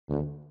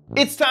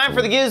It's time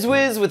for the Giz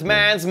Wiz with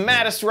man's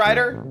maddest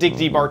writer,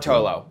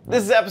 DeBartolo.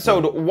 This is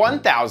episode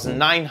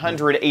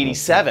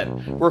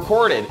 1987,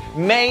 recorded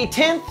May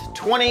 10th,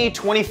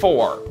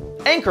 2024.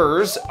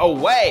 Ankers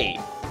Away.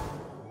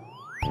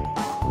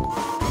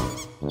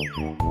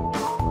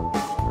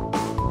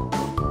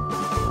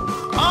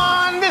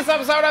 On this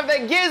episode of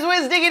the Giz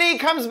Wiz, Diggity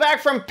comes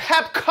back from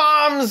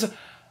Pepcom's,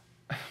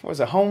 what was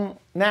it, Home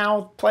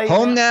Now play?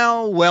 Home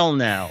Now, Well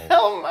Now.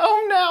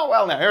 Home Now,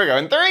 Well Now. Here we go.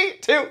 In 3,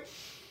 2.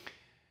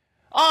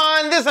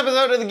 On this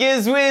episode of the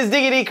Giz Wiz,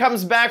 Diggity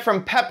comes back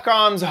from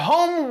Pepcom's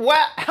Home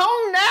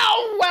Now,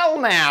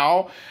 Well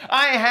Now.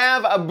 I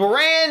have a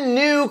brand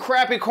new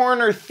Crappy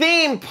Corner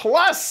theme,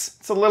 plus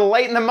it's a little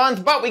late in the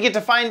month, but we get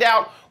to find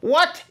out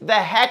what the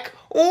heck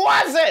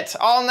was it?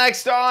 All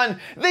next on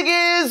the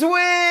Giz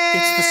Wiz.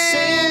 It's the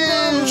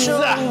Cinnamon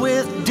Show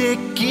with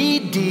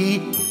Dickie D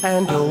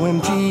and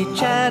OMG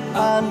chat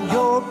on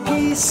your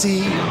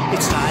PC.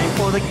 It's time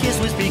for the Giz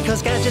Wiz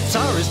because gadgets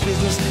are his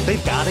business.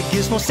 They've got a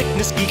gizmo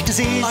sickness, geek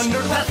disease, under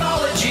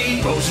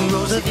pathology, rows and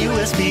rows of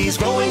USBs,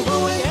 glowing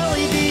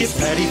LEDs. Get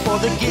ready for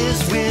the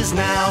Giz Wiz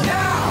now.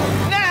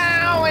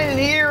 Now, and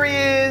here he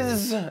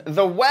is,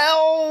 the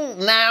well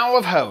now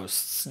of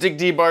hosts, Dick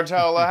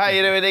DeBartolo. How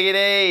you doing,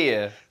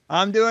 Diggity?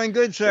 I'm doing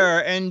good,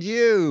 sir. And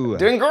you?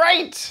 Doing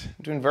great.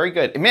 Doing very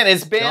good. Man,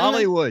 it's been...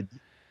 Dollywood.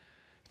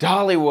 Yes,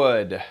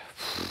 Dollywood.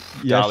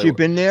 You've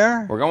been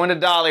there? We're going to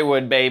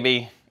Dollywood,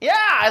 baby. Yeah,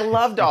 I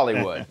love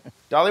Dollywood.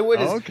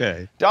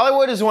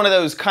 Dollywood is one of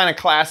those kind of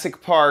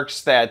classic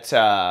parks that...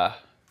 my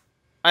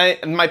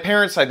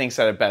parents, I think,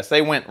 said it best.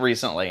 They went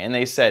recently, and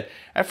they said,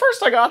 at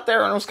first I got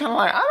there, and it was kind of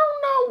like, I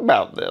don't know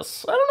about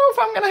this. I don't know if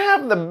I'm going to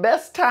have the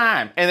best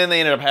time. And then they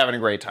ended up having a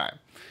great time.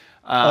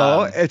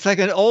 It's like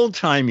an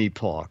old-timey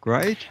park,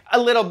 right? A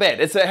little bit.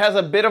 It has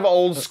a bit of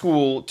old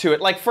school to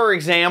it. Like, for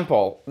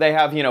example, they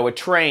have, a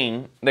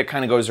train that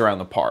kind of goes around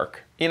the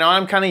park.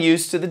 I'm kind of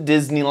used to the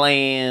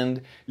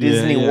Disneyland,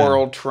 Disney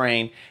World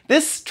train.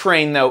 This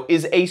train, though,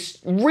 is a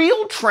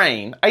real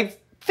train. I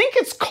think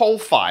it's coal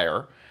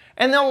fire.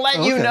 And they'll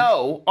let you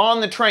know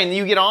on the train that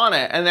you get on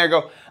it, and they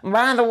go,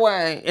 by the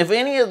way, if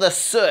any of the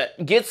soot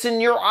gets in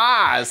your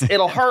eyes,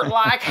 it'll hurt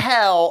like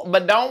hell,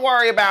 but don't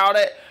worry about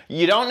it.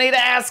 You don't need to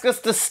ask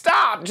us to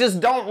stop. Just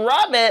don't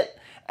rub it,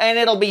 and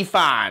it'll be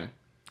fine.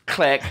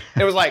 Click.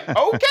 It was like,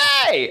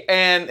 okay.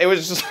 And it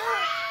was just,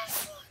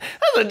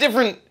 that was a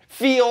different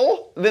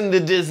feel than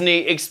the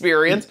Disney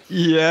experience.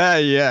 Yeah,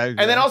 exactly.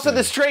 And then also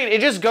this train, it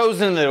just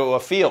goes into a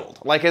field.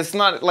 Like, it's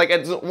not, like,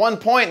 at one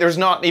point, there's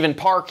not even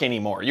park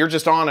anymore. You're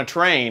just on a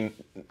train.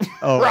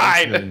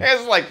 Right.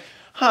 It's like,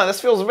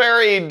 this feels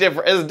very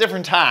different. It's a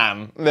different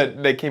time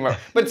that they came up.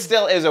 But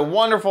still, it's a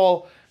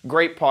wonderful,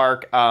 great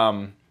park.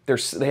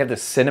 They have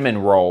this cinnamon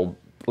roll,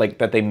 like,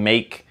 that they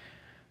make,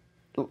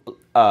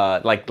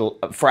 like,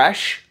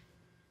 fresh.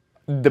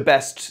 The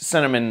best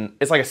cinnamon,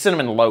 it's like a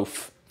cinnamon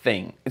loaf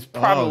thing. It's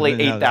probably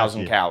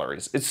 8,000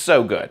 calories. It's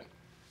so good.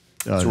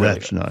 It's really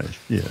good. Nice.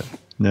 Yeah.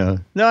 No,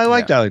 I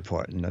like Dolly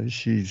Parton.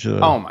 She's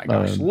oh my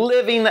gosh,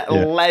 living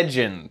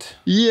legend.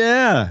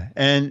 Yeah,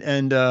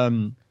 and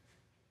Don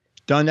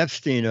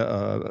Epstein,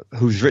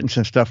 who's written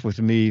some stuff with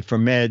me for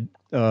Mad,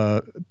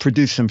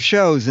 produced some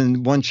shows,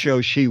 and one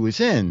show she was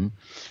in,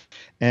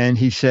 and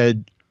he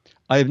said,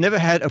 "I have never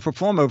had a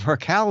performer of her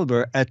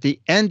caliber at the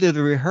end of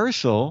the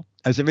rehearsal."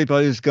 As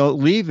everybody was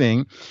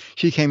leaving,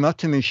 she came up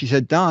to me and she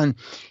said, Don,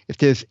 if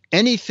there's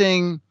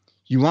anything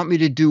you want me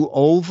to do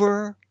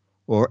over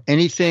or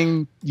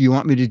anything you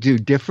want me to do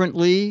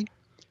differently,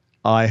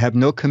 I have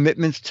no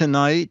commitments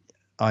tonight.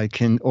 I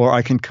can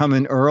come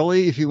in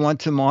early if you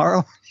want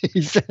tomorrow.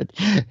 He said,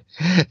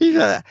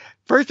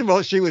 first of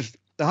all, she was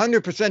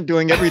 100%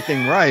 doing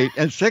everything right.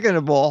 And second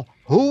of all,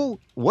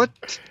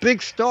 what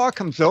big star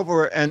comes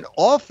over and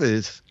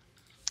offers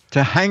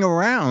to hang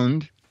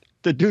around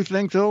to do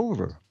things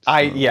over?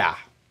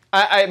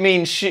 I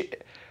mean, she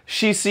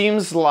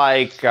seems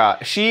like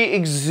she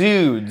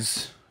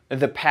exudes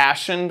the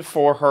passion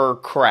for her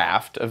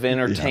craft of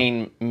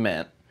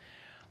entertainment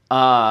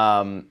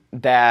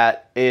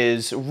that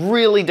is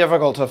really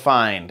difficult to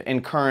find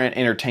in current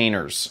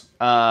entertainers.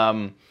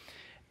 And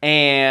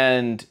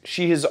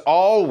she has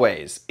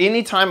always,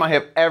 anytime I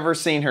have ever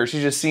seen her, she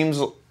just seems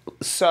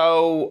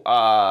so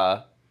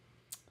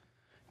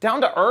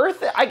down to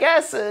earth, I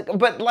guess,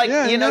 but like,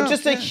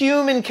 just a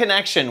human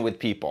connection with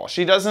people.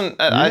 She doesn't,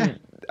 and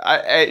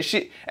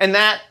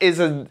that is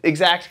an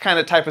exact kind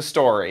of type of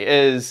story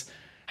is,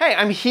 hey,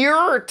 I'm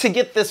here to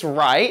get this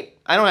right.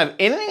 I don't have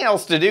anything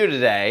else to do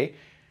today.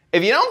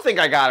 If you don't think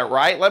I got it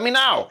right, let me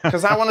know,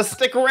 because I want to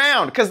stick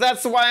around, because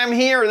that's why I'm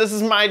here. This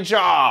is my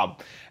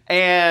job.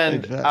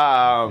 And,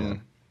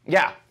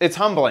 it's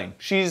humbling.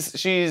 She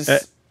seems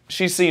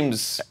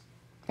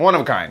one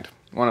of a kind.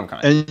 One of a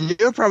kind. And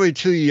you're probably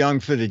too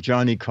young for the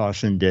Johnny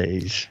Carson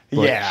days.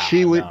 But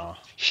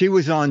she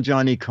was on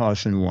Johnny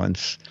Carson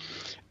once,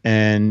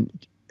 and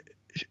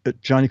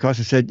Johnny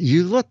Carson said,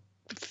 "You look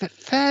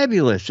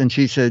fabulous." And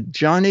she said,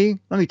 "Johnny,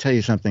 let me tell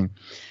you something.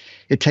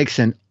 It takes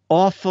an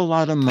awful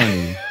lot of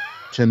money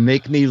to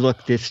make me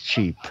look this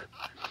cheap.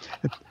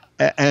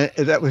 And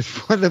that was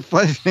one of the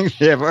funniest things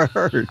I ever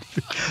heard,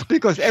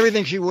 because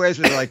everything she wears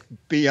is like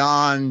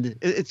beyond.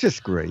 It's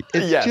just great.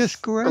 It's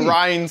just great.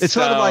 Rhinestones. It's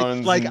sort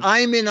of like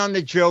I'm in on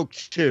the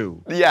jokes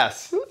too.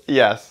 Yes.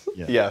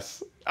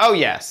 Oh,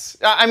 yes.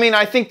 I mean,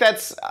 I think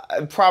that's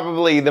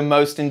probably the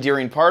most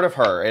endearing part of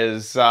her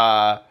is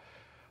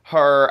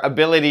her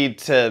ability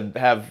to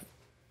have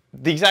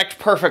the exact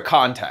perfect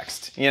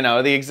context,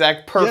 the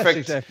exact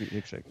perfect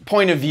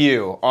point of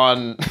view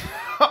on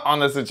on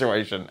the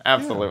situation.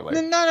 Absolutely.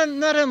 Yeah.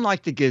 Not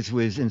unlike the Giz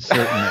Wiz in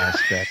certain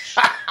aspects.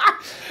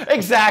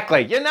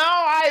 Exactly.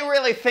 I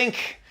really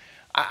think,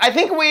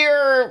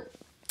 we're,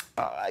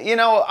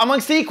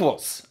 amongst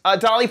equals.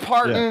 Dolly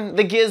Parton,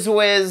 the Giz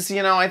Wiz,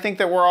 I think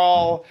that we're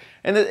all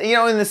in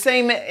the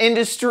same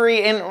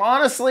industry, and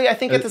honestly, I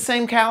think at the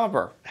same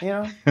caliber.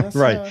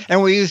 Right.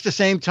 And we use the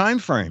same time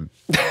frame.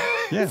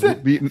 Yeah,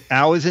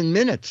 hours and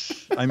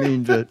minutes. I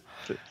mean, the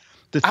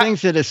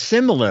things that are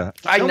similar.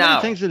 I know.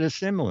 Many things that are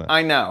similar.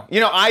 I know.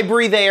 I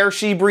breathe air.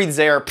 She breathes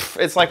air.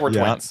 It's like we're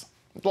twins.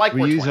 Like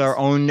we use our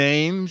own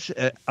names.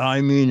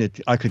 I mean,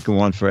 I could go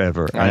on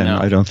forever, and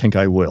I don't think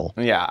I will.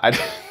 Yeah, I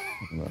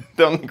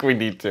don't think we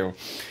need to.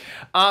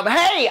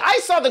 Hey, I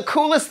saw the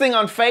coolest thing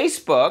on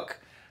Facebook.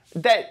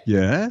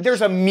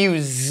 There's a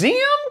museum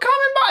coming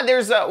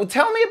by.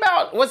 Tell me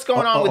about what's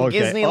going on with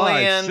Disneyland. All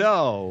right,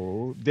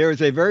 so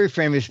there's a very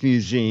famous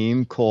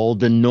museum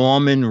called the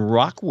Norman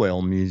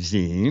Rockwell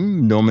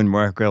Museum. Norman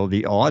Rockwell,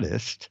 the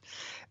artist,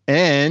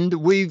 and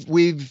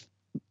we've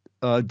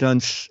done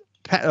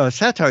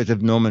satires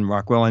of Norman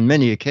Rockwell on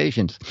many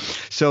occasions.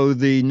 So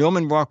the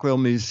Norman Rockwell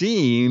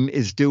Museum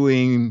is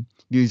doing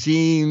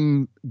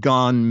Museum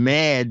Gone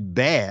Mad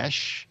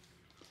Bash.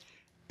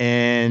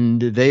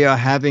 And they are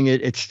having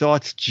it. It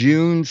starts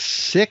June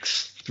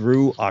 6th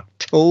through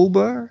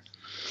October,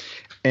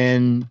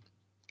 and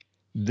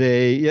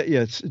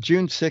it's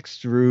June 6th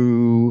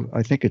through,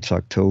 I think it's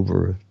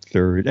October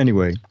 3rd.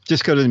 Anyway,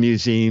 just go to the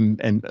museum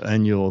and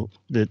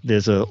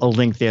there's a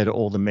link there to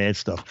all the mad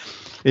stuff.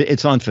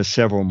 It's on for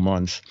several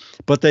months,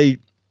 but they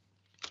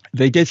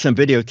did some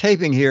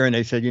videotaping here, and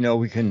they said,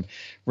 we can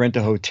rent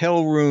a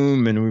hotel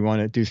room, and we want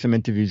to do some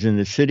interviews in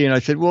the city. And I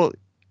said, well,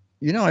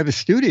 I have a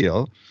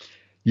studio.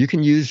 You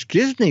can use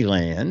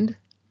Disneyland.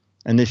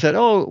 And they said,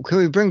 oh, can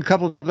we bring a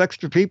couple of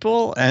extra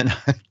people? And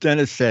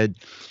Dennis said,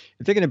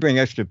 if they're going to bring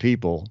extra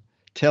people,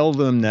 tell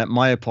them that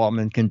my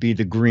apartment can be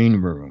the green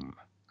room.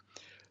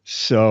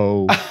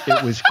 So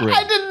it was great.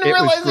 I didn't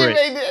realize you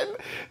made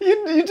it.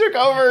 You took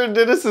over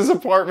Dennis's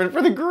apartment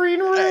for the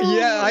green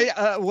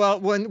room. Well,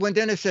 when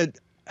Dennis said,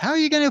 how are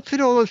you going to fit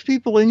all those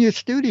people in your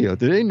studio?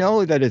 Do they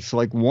know that it's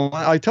like one?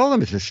 I told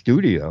him it's a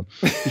studio.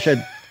 He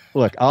said,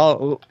 look,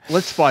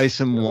 let's buy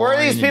some wine. Where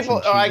are these people?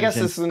 Oh, I guess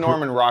this is the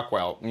Norman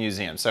Rockwell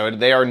Museum. So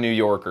they are New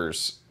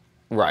Yorkers,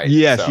 right?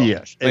 Yes, so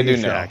yes. They do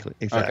know.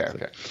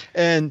 Exactly. Okay.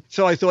 And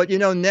so I thought,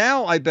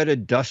 now I better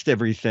dust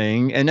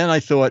everything. And then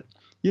I thought,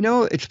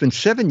 it's been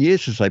 7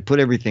 years since I put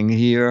everything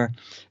here.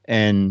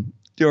 And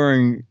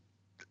during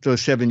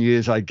those 7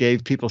 years, I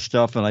gave people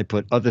stuff and I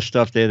put other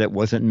stuff there that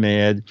wasn't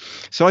mad.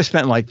 So I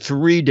spent like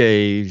 3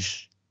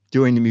 days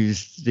doing the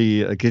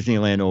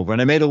Disneyland over.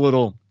 And I made a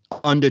little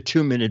under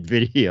 2-minute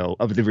video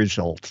of the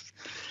results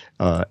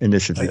in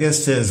this event. I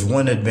guess there's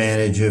one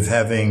advantage of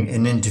having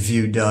an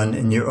interview done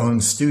in your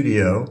own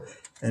studio,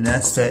 and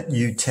that's that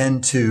you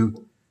tend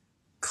to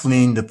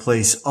clean the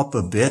place up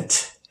a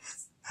bit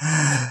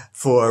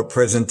for a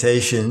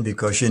presentation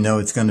because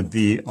it's going to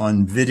be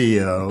on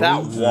video.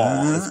 That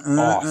wall is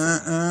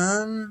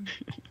awesome.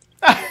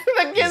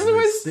 The Giz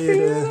Wiz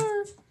theater.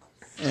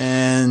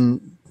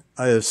 And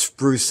I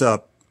spruce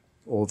up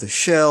all the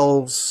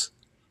shelves.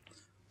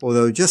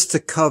 Although just to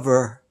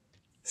cover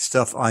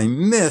stuff I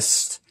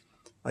missed,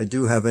 I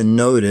do have a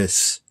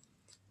notice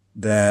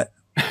that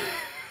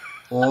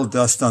all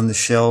dust on the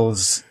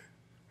shelves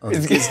of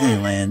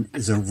Disneyland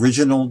is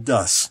original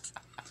dust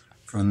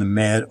from the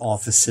Mad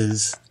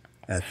offices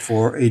at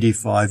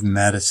 485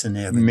 Madison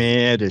Avenue.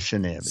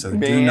 Madison Avenue. So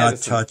do not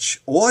touch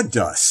or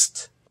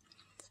dust.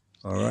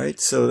 All right,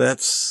 so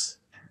that's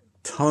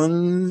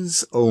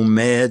tons of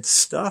mad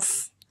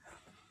stuff.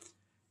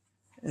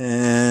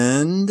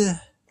 And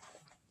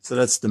so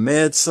that's the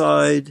mad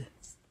side.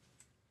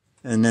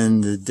 And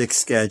then the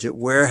Dick's Gadget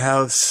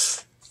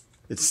Warehouse.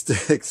 It's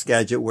Dick's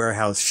Gadget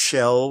Warehouse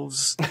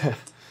shelves.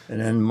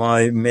 And then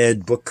my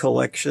mad book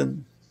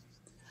collection.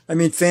 I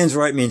mean, fans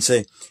write me and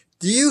say,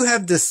 do you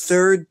have the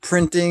third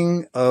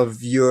printing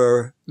of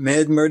your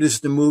Mad Murders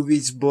the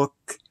Movies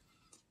book?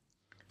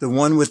 The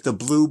one with the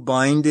blue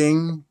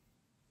binding?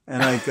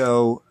 And I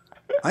go,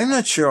 I'm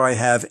not sure I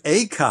have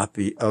a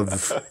copy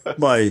of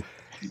my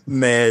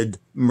Mad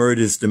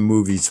Murders the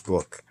Movies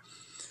book.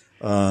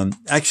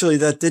 Actually,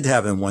 that did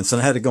happen once,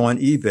 and I had to go on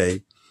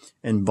eBay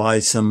and buy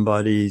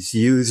somebody's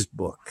used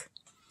book.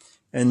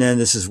 And then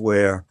this is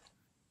where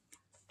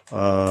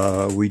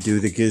we do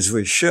the Giz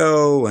Wiz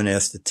show and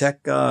Ask the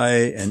Tech Guy,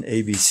 and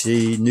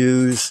ABC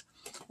News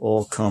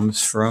all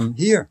comes from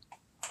here.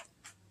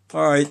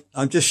 All right,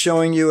 I'm just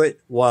showing you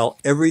it while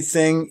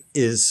everything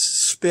is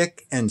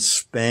spick and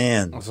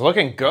span. It's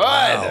looking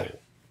good.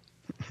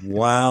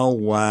 Wow,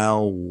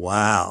 wow,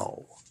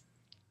 wow.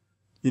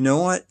 You know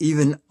what?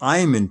 Even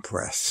I'm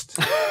impressed.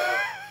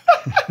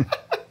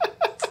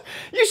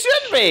 You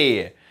should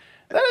be.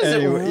 That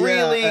is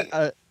really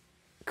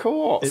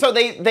cool. So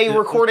they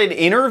recorded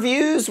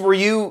interviews? Were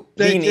you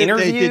being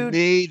interviewed? They did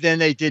me, then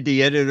they did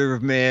the editor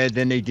of Mad,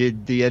 then they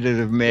did the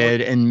editor of Mad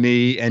and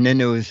me, and then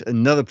there was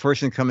another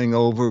person coming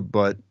over,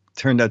 but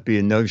turned out to be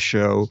a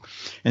no-show.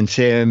 And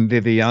Sam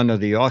Viviano,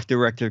 the art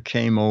director,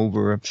 came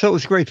over. So it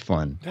was great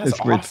fun. That's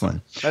awesome. Great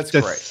fun. That's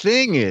the great.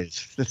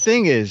 The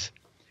thing is,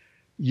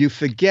 you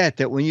forget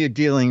that when you're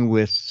dealing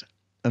with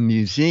a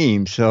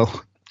museum, so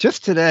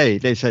just today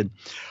they said,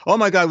 "Oh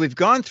my God, we've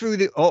gone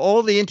through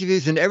all the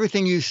interviews and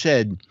everything you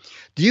said.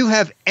 Do you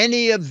have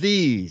any of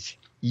these?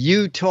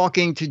 You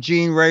talking to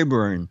Gene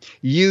Rayburn,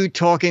 you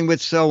talking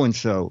with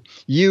so-and-so,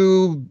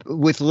 you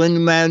with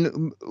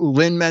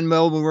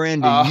Lin-Manuel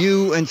Miranda,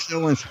 you and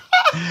so-and-so."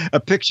 A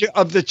picture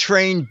of the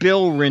train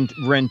Bill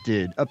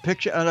rented. A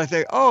picture, and I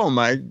think, oh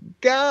my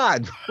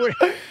God.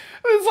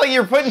 It's like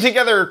you're putting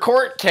together a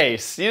court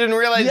case. You didn't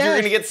realize you were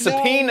going to get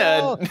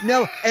subpoenaed.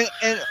 No.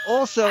 And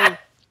also,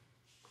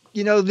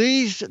 you know,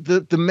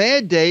 the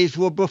Mad days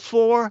were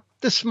before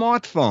the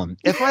smartphone.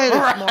 If I had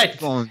a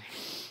smartphone,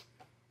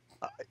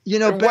 you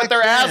know, what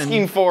they're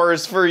asking for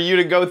is for you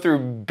to go through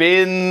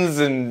bins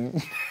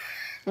and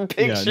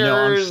pictures. Yeah,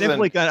 no,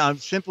 I'm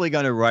simply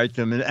gonna write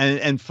them,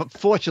 and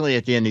fortunately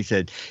at the end he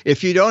said,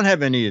 if you don't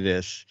have any of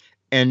this,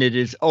 and it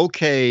is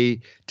okay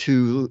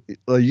to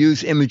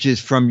use images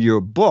from your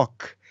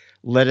book,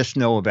 let us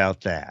know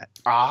about that.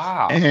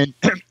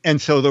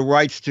 And so the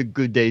rights to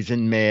Good Days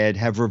and Mad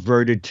have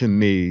reverted to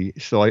me,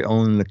 so I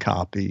own the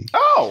copy.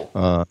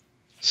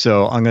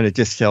 So I'm going to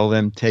just tell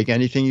them, take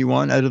anything you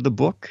want out of the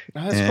book.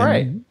 That's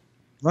great.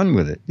 Run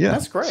with it. Yeah.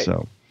 That's great.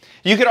 So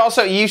you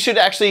should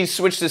actually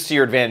switch this to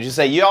your advantage. You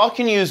say, y'all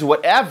can use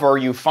whatever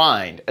you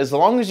find, as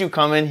long as you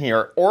come in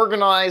here,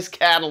 organize,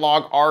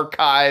 catalog,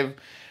 archive,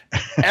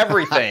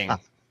 everything.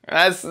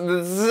 This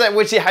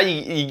is how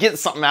you get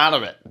something out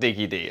of it,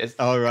 Dickie D. It's,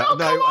 all right. Oh,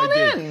 come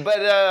on in.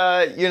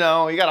 But, you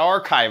know, you got to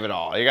archive it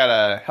all. You got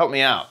to help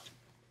me out.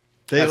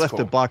 They left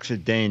a box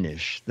of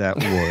Danish. That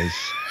was...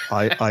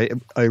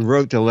 I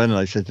wrote to Lennon.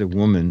 I said to the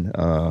woman,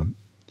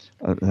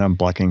 I'm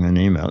blocking her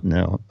name out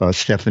now,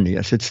 Stephanie.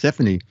 I said,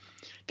 Stephanie,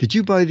 did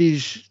you buy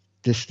this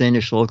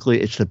Danish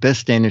locally? It's the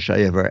best Danish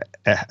I ever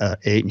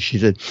ate. And she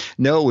said,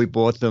 no, we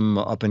bought them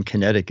up in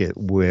Connecticut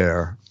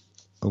where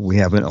we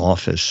have an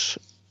office.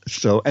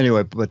 So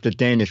anyway, but the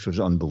Danish was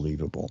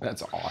unbelievable.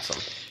 That's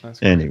awesome. That's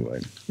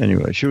great.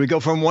 Anyway, should we go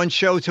from one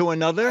show to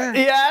another?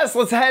 Yes,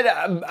 let's head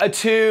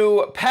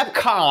to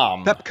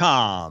Pepcom.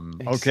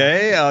 Pepcom.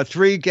 Okay,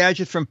 3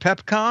 gadgets from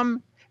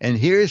Pepcom, and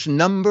here's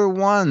number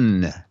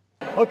 1.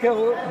 Okay,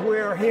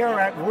 we're here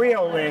at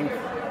Reolink.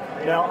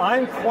 Now,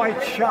 I'm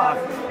quite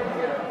shocked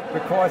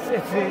because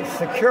it's a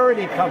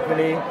security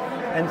company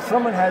and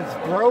someone has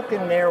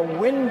broken their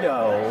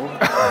window.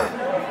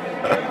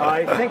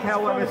 I think,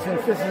 however,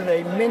 since this is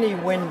a mini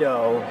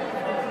window,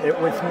 it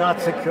was not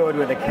secured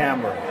with a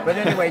camera. But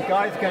anyway,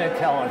 Guy's going to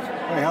tell us.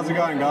 Hey, how's it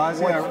going, guys?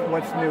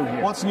 What's new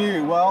here? What's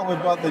new? Well,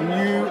 we've got the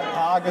new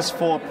Argus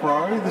 4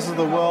 Pro. This is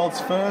the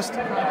world's first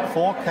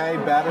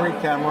 4K battery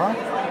camera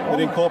that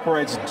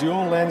incorporates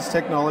dual lens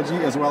technology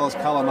as well as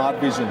color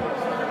night vision.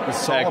 It's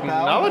solar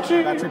powered,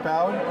 battery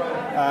powered,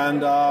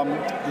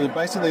 and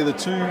basically the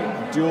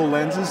 2 dual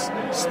lenses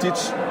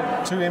stitch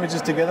 2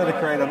 images together to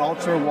create an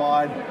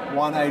ultra-wide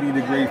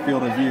 180-degree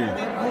field of view.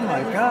 Oh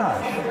my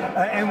gosh.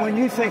 And when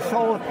you say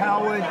solar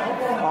powered,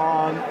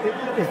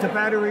 is the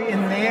battery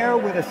in there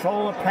with a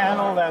solar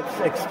panel that's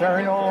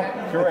external?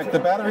 Correct. The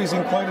battery's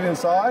included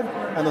inside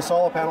and the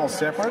solar panel's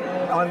separate.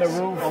 On the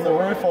roof? On the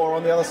roof or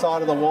on the other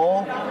side of the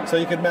wall. So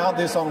you could mount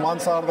this on one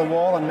side of the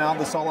wall and mount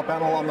the solar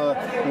panel on the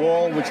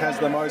wall which has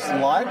the most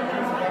light.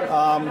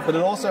 But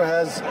it also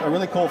has a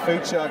really cool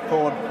feature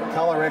called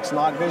Color X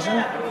Night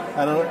Vision.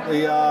 And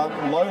the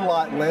low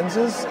light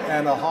lenses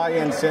and a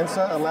high-end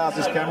sensor allows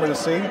this camera to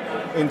see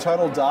in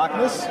total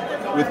darkness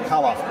with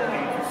color.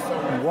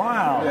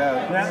 Wow.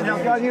 Yeah. Now,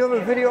 guys, you have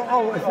a video.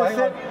 Oh, is this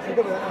it?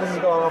 This is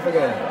going off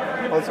again.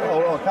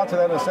 I'll cut to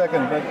that in a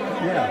second. But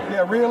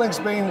yeah, Reolink's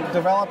been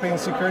developing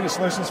security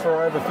solutions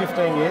for over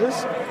 15 years.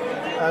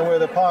 And we're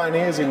the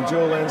pioneers in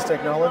dual lens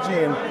technology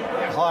and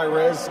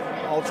high-res,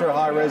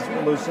 ultra-high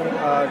resolution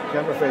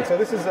camera feed. So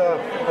this is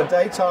a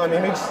daytime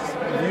image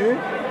view.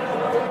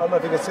 I don't know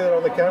if you can see it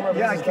on the camera.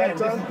 Yeah, I can.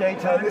 This is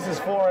daytime. This is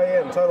 4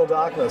 a.m., total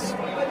darkness.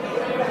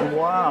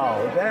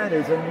 Wow, that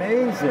is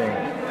amazing.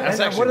 That's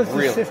and actually what does the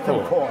really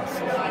system cool. cost?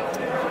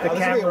 The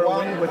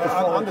camera with the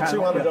solar under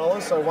panel.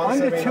 $200, so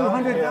Under $179.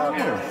 $200.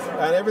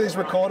 Yeah. And everything's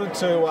recorded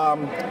to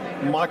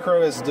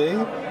micro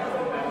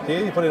SD.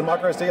 Here you put in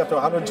micro SD up to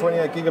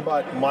 128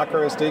 gigabyte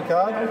micro SD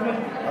card.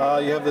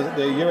 You have the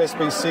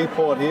USB-C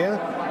port here,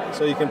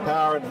 so you can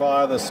power it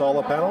via the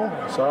solar panel.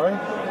 Sorry,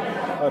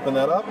 open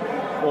that up.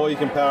 Or you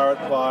can power it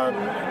via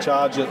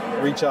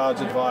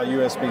recharge it via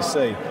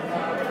USB-C.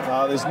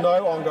 There's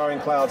no ongoing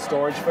cloud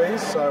storage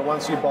fees, so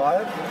once you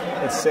buy it,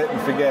 it's set and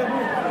forget.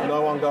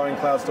 No ongoing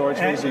cloud storage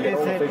fees. You get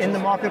all the features. In the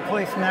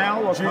marketplace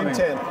now? Or June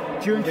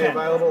 10th. June 10th. It'll be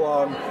available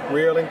on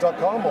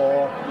reolink.com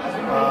or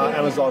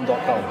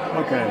Amazon.com.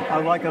 Okay,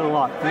 I like it a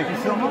lot. Thank you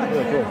so much.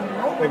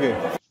 Yeah, cool. Thank you.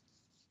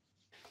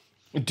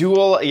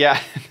 Dual, yeah.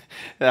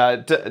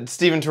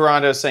 Stephen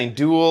Toronto saying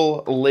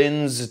dual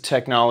lens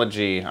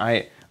technology.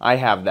 I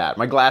have that.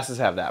 My glasses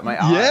have that. My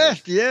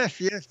eyes. Yes.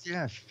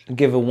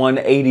 Give a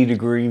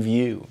 180-degree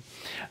view.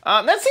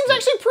 That seems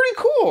actually pretty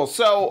cool.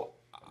 So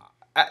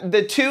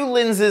the two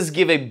lenses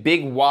give a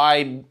big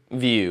wide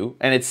view,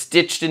 and it's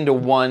stitched into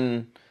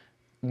one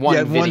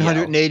video.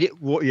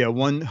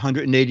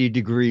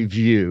 180-degree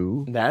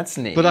view. That's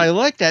neat. But I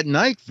like that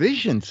night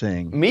vision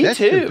thing. Me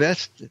too.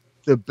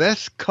 The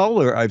best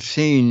color I've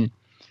seen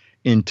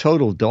in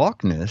total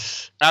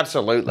darkness.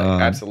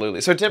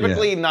 Absolutely. So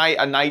typically,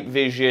 a night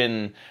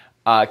vision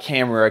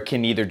camera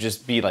can either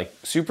just be like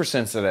super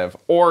sensitive,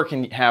 or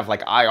can have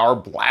like IR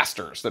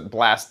blasters that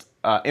blast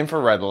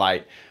infrared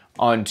light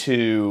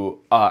onto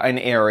an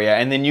area,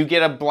 and then you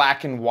get a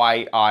black and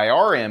white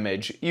IR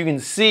image. You can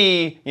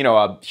see,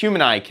 a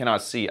human eye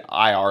cannot see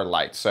IR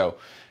light, so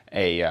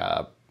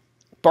a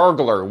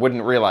burglar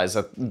wouldn't realize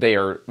that they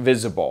are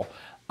visible.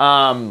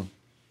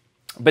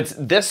 But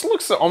this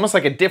looks almost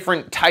like a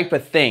different type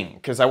of thing,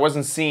 because I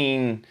wasn't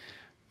seeing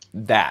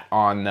that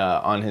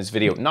on his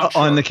video. Not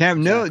sure on the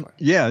camera.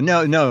 Exactly.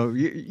 No.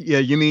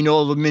 You mean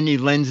all the mini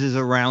lenses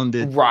around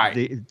it?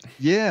 Right.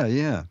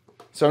 Yeah.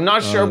 So I'm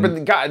not sure,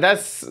 but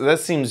that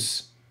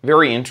seems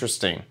very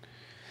interesting.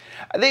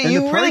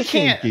 You really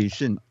can't.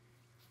 Decent.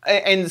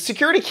 And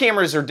security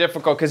cameras are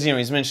difficult because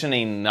he's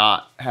mentioning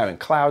not having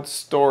cloud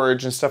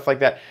storage and stuff like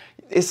that.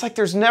 It's like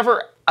there's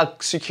never a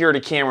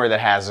security camera that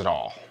has it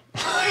all.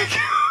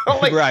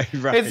 Right.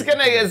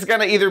 It's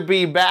gonna either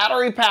be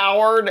battery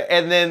powered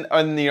and then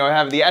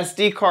have the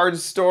SD card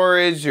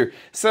storage, or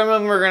some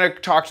of them are gonna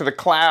talk to the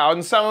cloud,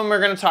 and some of them are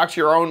gonna talk to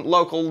your own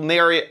local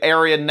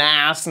area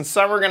NAS, and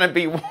some are gonna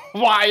be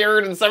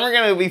wired, and some are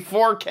gonna be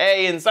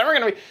 4K, and some are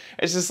gonna be.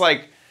 It's just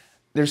like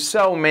there's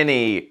so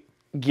many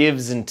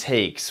gives and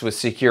takes with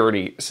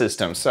security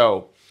systems.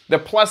 So the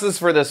pluses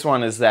for this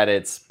one is that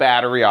it's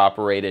battery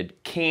operated,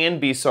 can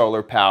be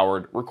solar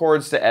powered,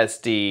 records to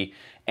SD,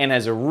 and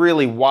has a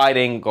really wide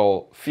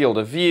angle field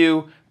of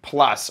view,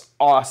 plus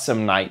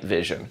awesome night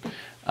vision.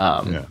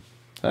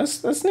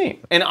 That's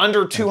neat. And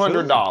under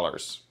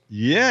 $200.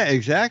 Yeah,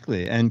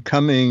 exactly. And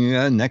coming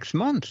next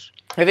month.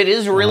 If it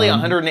is really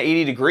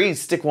 180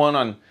 degrees, stick one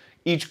on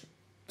each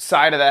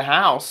side of the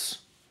house.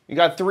 You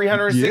got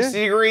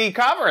 360-degree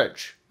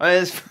coverage.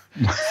 It's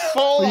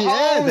full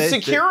home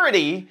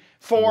security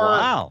for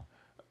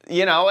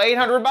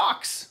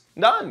 $800.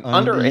 Done.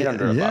 Under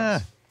 $800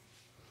 bucks.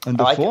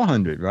 Under like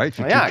 400, right?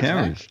 For two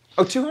cameras.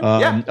 Oh,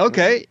 200?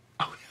 Okay.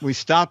 We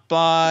stopped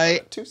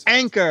by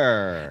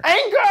Anker.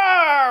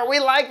 Anker! We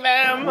like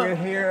them. We're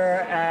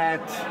here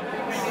at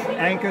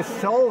Ankers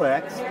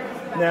Solex.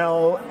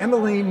 Now,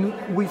 Emily,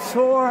 we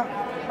saw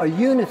a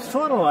unit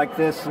sort of like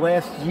this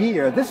last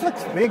year. This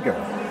looks bigger.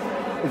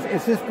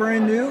 Is this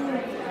brand new?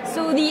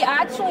 So the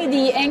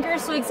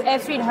Ankers Away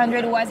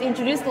F300 was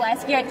introduced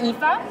last year at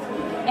IFA,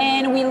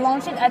 and we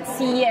launched it at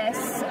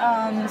CES,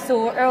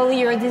 so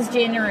earlier this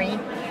January.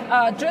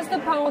 Just the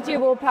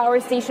power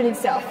station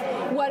itself.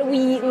 What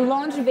we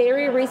launched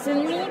very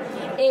recently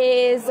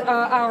is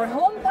our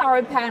home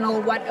power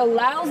panel, what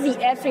allows the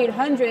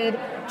F300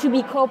 to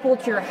be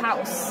coupled to your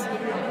house.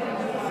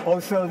 Oh,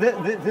 so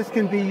this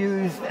can be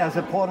used as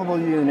a portable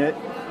unit,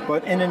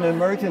 but in an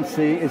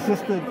emergency, is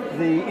this the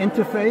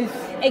interface?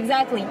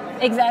 Exactly.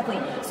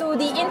 So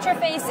the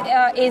interface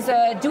is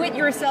a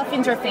do-it-yourself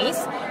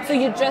interface. So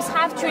you just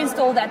have to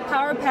install that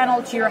power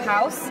panel to your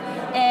house,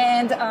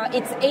 and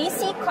it's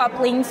AC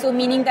coupling, so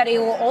meaning that it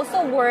will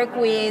also work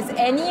with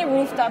any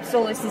rooftop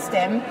solar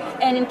system.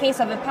 And in case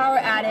of a power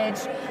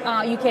outage,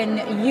 you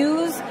can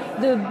use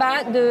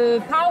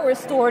the power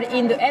stored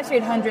in the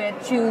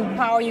F300 to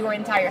power your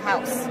entire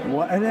house.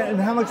 And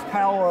how much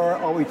power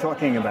are we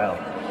talking about?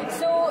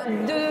 So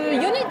the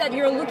unit that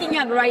you're looking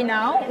at right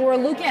now, we're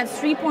looking at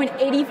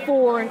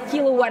 3.84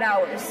 kilowatt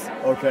hours.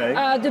 Okay.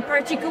 The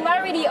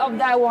particularity of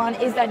that one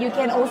is that you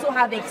can also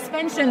have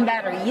expansion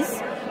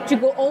batteries to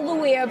go all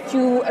the way up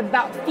to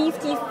about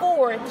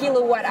 54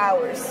 kilowatt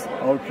hours.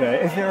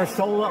 Okay. Is there a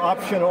solar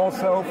option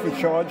also for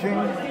charging?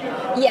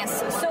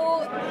 Yes.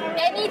 So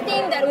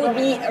anything that would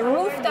be a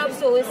rooftop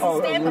solar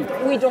system,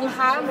 we don't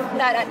have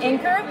that at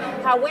Anker.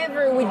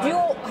 However, we do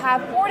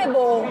have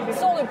portable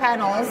solar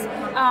panels,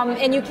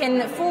 and you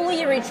can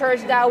fully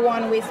recharge that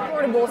one with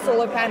portable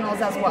solar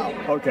panels as well.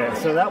 Okay,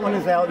 so that one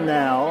is out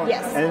now.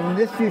 Yes. And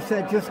this, you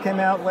said, just came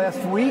out last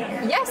week?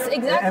 Yes,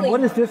 exactly. And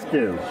what does this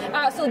do?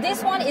 So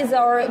this one is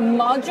our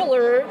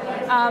modular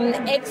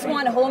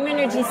X1 home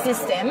energy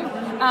system.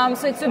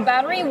 So it's a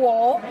battery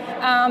wall.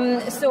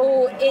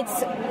 So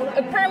it's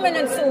a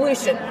permanent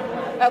solution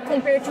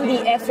compared to the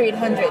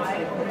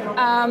F300.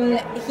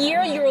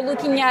 Here you're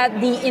looking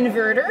at the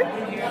inverter,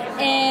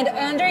 and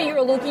under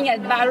you're looking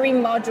at battery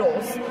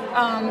modules.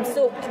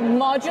 So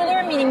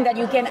modular, meaning that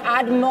you can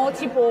add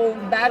multiple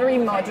battery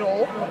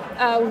module.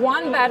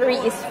 One battery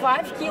is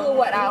 5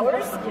 kilowatt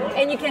hours,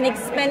 and you can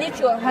expand it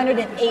to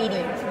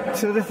 180.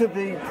 So this would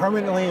be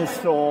permanently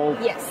installed.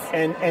 Yes.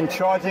 And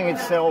charging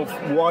itself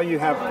while you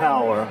have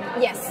power.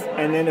 Yes.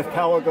 And then if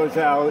power goes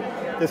out,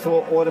 this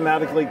will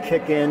automatically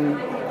kick in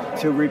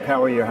to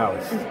repower your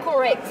house.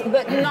 Correct,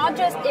 but not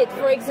just it.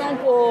 For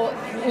example,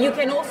 you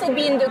can also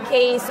be in the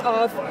case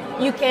of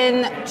you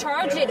can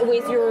charge it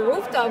with your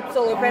rooftop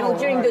solar panel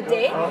during the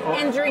day,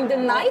 and during the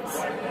night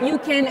you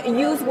can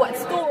use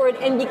what's stored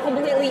and be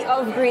completely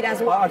off-grid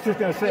as well. I was just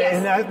going to say,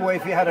 in that way,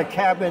 if you had a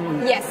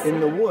cabin in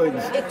the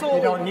woods,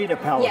 you don't need a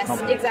power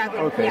company. Yes,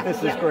 exactly. Okay,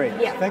 this is great.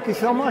 Yeah. Thank you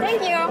so much.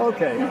 Thank you.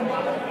 Okay,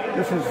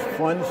 this is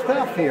fun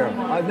stuff here.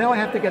 Now I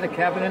have to get a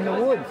cabin in the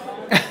woods.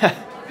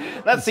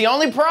 That's the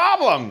only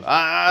problem.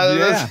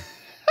 That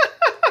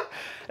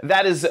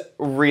is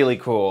really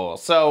cool.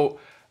 So,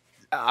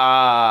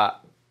 by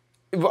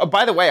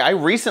the way, I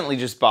recently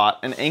just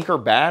bought an Anker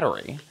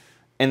battery,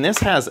 and this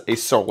has a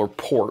solar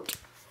port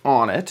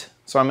on it.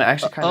 So I'm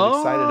actually kind of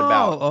excited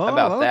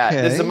about that.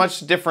 This is a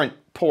much different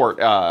port.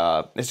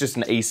 It's just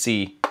an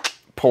AC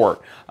port.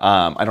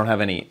 I don't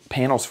have any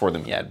panels for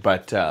them yet,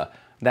 but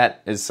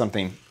that is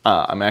something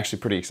I'm actually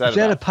pretty excited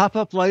about. Is that a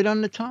pop-up light on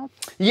the top?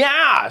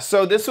 Yeah,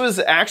 so this was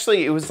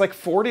actually, it was like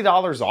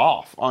 $40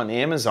 off on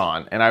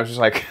Amazon, and I was just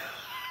like,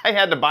 I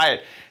had to buy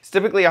it. It's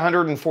typically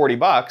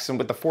 $140, and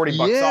with the $40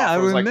 off, I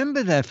was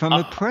remember that from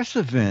a press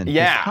event.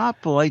 Yeah. The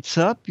top lights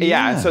up.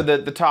 Yeah, so the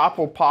top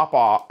will pop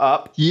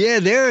up. Yeah,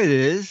 there it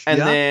is.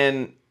 And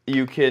then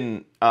you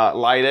can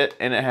light it,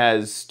 and it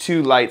has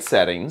 2 light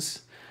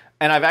settings.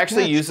 And I've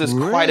actually used this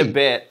quite a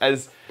bit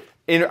as...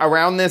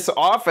 around this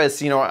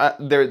office, you know,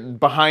 they're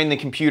behind the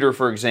computer,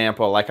 for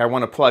example, like I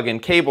want to plug in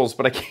cables,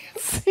 but I can't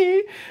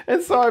see.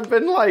 And so I've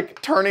been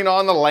like turning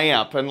on the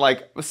lamp and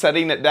like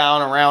setting it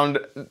down around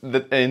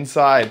the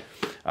inside.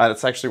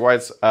 That's actually why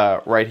it's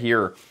right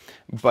here.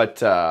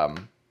 But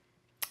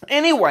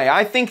anyway,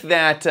 I think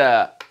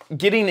that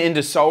getting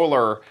into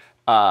solar,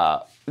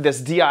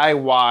 this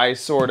DIY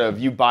sort of,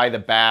 you buy the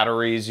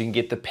batteries, you can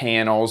get the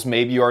panels,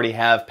 maybe you already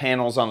have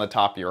panels on the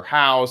top of your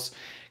house,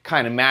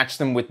 kind of match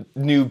them with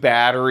new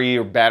battery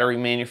or battery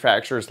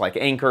manufacturers like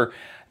Anker.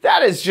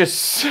 That is just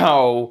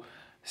so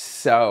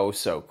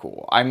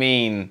cool. I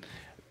mean,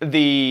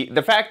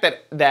 the fact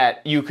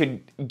that you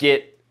could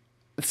get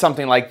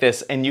something like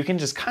this and you can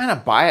just kind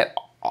of buy it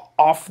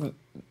off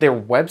their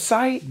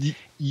website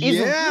is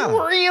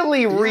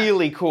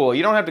really cool.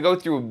 You don't have to go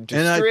through a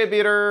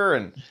distributor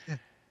and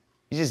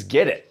you just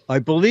get it. I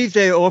believe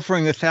they're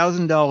offering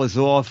 $1,000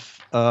 off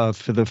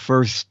for the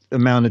first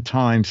amount of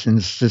time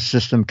since the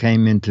system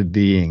came into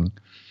being.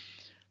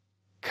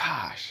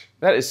 Gosh,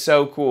 that is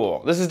so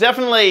cool. This is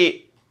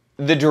definitely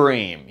the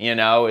dream, you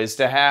know, is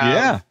to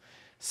have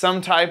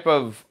some type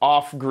of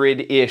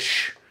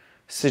off-grid-ish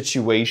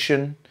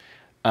situation.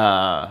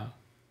 Or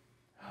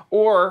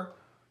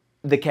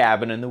the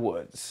cabin in the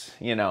woods,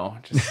 you know.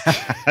 Just,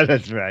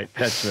 That's right.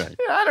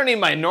 I don't need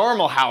my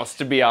normal house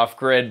to be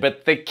off-grid,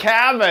 but the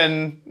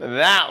cabin,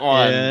 that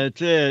one.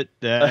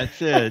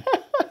 That's it.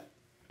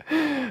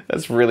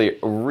 That's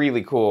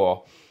really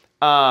cool.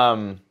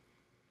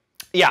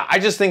 Yeah, I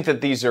just think that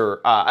these are,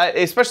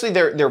 especially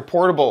their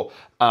portable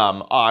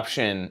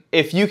option,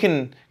 if you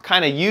can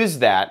kind of use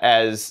that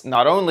as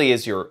not only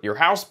as your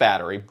house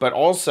battery, but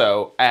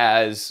also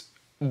as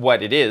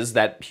what it is,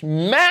 that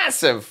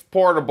massive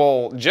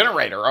portable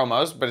generator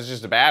almost, but it's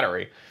just a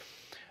battery.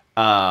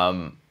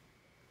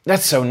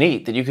 That's so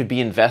neat that you could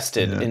be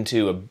invested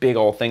into a big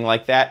old thing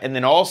like that, and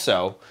then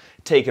also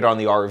take it on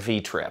the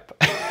RV trip.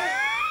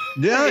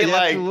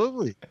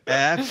 Absolutely.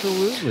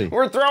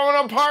 We're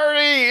throwing a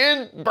party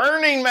in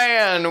Burning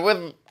Man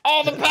with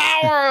all the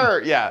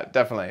power. Yeah,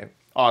 definitely.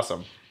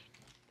 Awesome.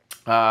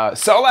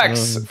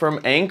 Solex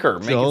from Anker.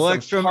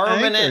 Solex from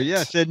Anker,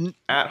 yes.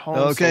 At-home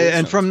Okay,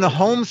 and from the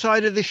home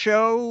side of the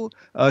show,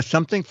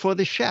 something for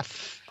the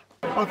chef.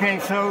 Okay,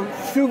 so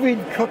sous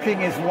vide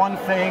cooking is one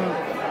thing,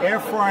 air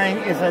frying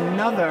is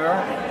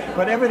another,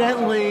 but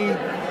evidently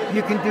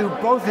you can do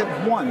both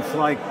at once,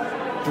 like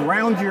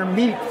drown your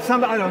meat.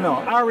 I don't know.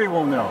 Ari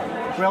will know.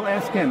 We'll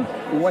ask him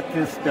what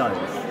this does.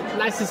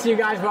 Nice to see you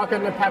guys.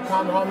 Welcome to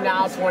Pepcom Home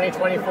Now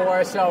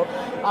 2024. So,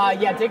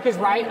 yeah, Dick is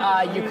right.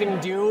 You can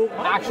do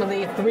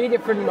actually 3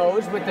 different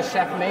modes with the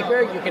Chef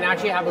Maker. You can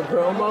actually have a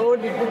grill mode,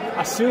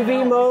 a sous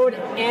vide mode,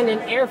 and an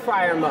air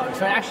fryer mode.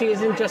 So it actually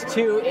isn't just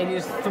 2, it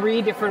is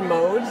 3 different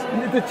modes.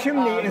 The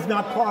chimney is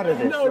not part of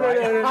this. No.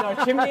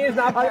 Chimney is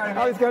not part of it.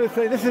 I was going to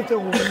say, this is the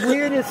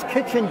weirdest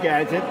kitchen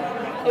gadget.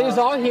 It is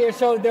all here.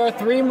 So there are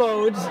 3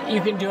 modes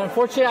you can do.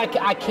 Unfortunately,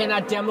 I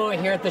cannot demo it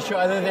here at the show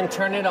other than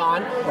turn it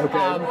on.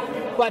 Okay.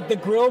 But the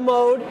grill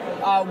mode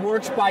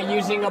works by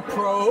using a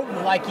probe,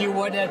 like you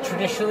would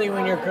traditionally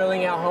when you're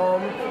grilling at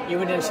home. You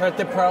would insert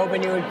the probe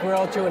and you would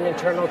grill to an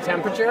internal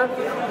temperature.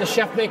 The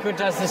Chef Maker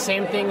does the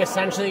same thing,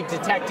 essentially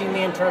detecting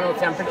the internal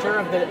temperature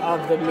of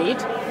the meat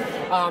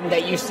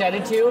that you set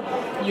it to.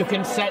 You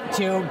can set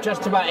to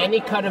just about any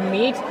cut of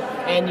meat,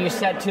 and you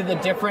set to the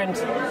different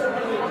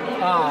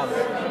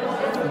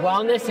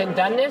wellness and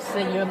doneness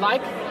that you would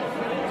like.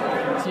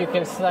 So you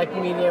can select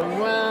medium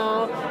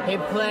well,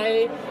 hit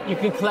play. You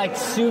can select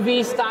sous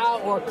vide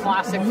style or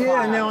classic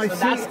fire. Now I so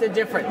see, that's the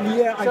difference.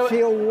 Yeah, So I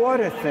see a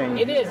water thing.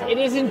 it is. It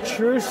isn't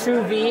true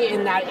sous vide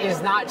in that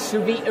is not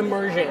sous vide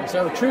immersion.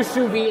 So true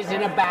sous vide is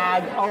in a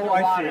bag. Oh, in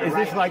I water, see. Is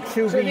right? this like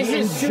sous So vide this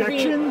is sous vide-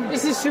 injection?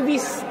 This is sous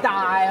vide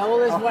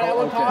style, is what I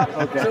would call it.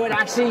 okay. So it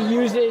actually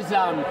uses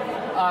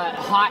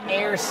hot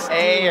air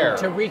steam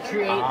to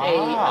recreate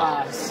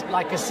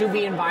like a sous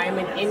vide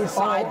environment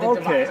inside the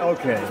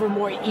device for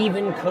more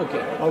even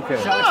cooking. Okay.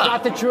 So it's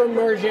not the true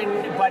immersion,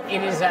 but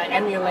it is an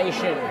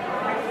emulation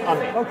of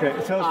it. Okay,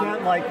 so it's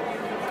not like...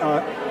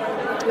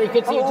 You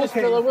can see just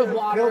fill it with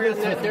water, Fill this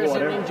and with there's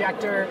water. an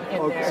injector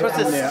in there. So it's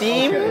a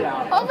steam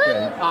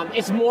oven?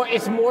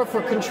 It's more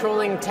for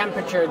controlling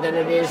temperature than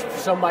it is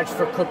so much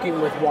for cooking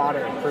with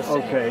water per se.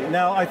 Okay,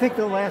 now I think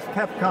the last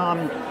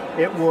PepCom,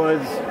 it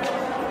was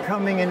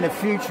coming in the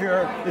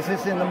future. Is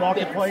this in the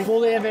marketplace?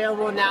 Fully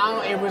available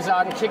now. It was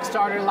on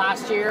Kickstarter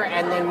last year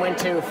and then went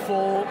to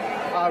full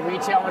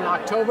retail in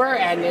October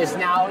and is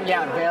now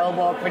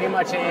available pretty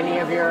much in any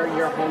of your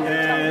home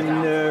retail.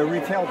 And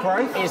retail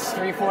price? Is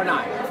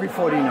 $349.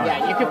 $349.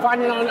 Yeah, you can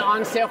find it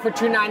on sale for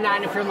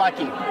 $299 if you're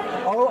lucky.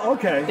 Oh,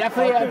 okay.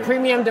 Definitely a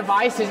premium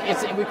device.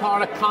 We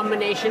call it a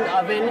combination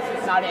oven,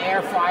 not an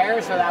air fryer,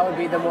 so that would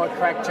be the more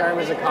correct term,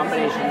 is a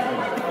combination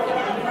oven.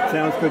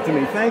 Sounds good to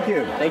me. Thank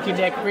you. Thank you,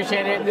 Dick.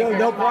 Appreciate it.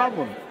 No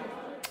problem.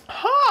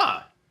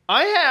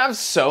 I have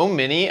so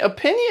many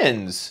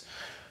opinions.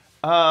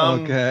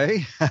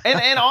 Okay.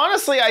 and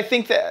honestly, I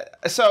think that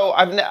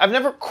I've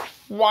never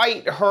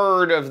quite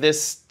heard of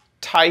this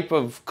type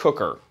of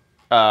cooker.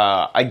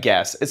 I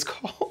guess it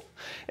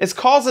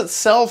calls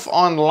itself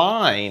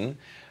online.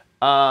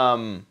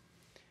 You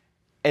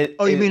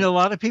mean a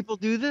lot of people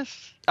do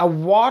this? A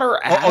water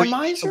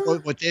atomizer?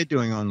 What they're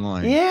doing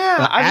online?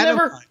 Yeah, I've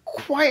never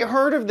quite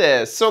heard of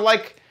this. So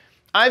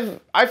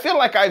I feel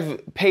like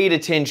I've paid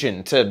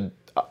attention to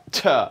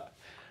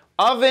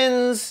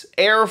ovens,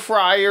 air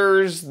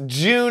fryers,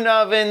 June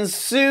ovens,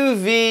 sous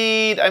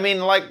vide. I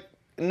mean,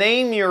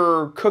 name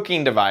your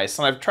cooking device,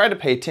 and I've tried to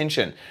pay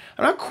attention.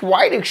 I'm not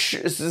quite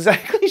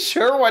exactly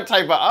sure what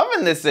type of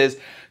oven this is,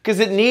 because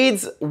it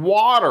needs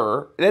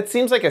water. That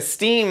seems like a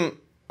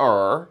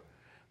steamer,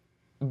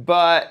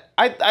 but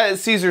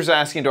Caesar's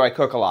asking, do I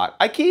cook a lot?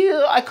 I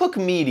cook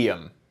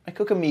medium. I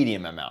cook a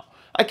medium amount.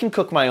 I can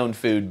cook my own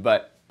food,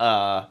 but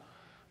not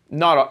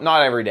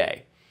every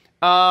day.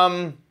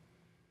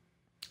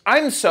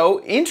 I'm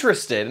so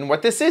interested in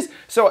what this is.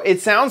 So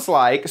it sounds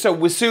like,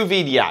 with sous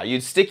vide,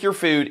 you'd stick your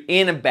food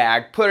in a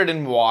bag, put it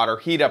in water,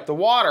 heat up the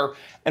water,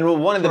 and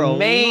one of the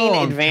main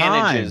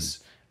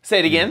advantages... Say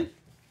it again?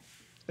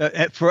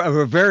 For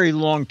a very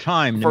long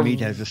time, the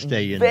meat has to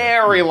stay in there.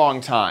 Very long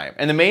time.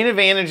 And the main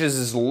advantage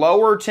is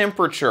lower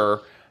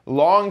temperature,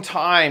 long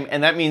time,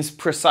 and that means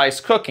precise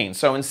cooking.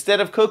 So instead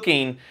of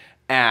cooking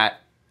at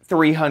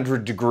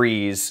 300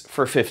 degrees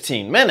for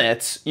 15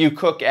 minutes, you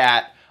cook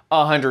at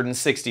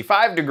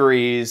 165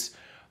 degrees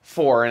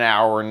for an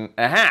hour and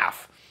a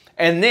half.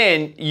 And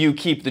then you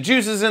keep the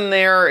juices in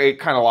there, it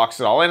kind of locks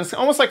it all in. It's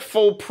almost like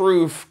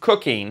foolproof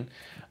cooking.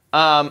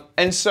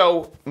 And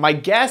so my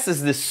guess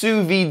is the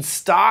sous vide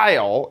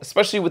style,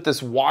 especially with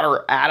this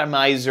water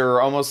atomizer,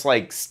 almost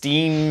like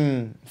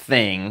steam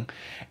thing,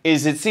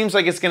 is it seems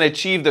like it's going to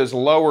achieve those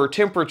lower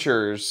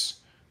temperatures.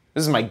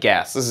 This is my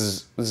guess. This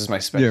is my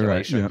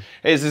speculation. Yeah, right,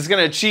 yeah. Is it's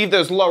going to achieve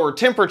those lower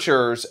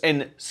temperatures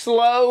and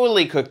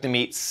slowly cook the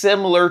meat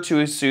similar to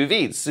a sous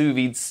vide. Sous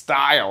vide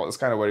style is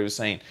kind of what he was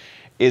saying.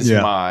 Is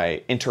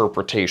my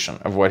interpretation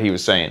of what he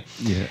was saying.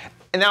 Yeah.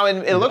 And now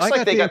it looks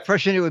like they got the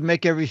impression it would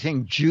make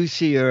everything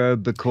juicier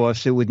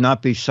because it would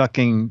not be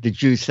sucking the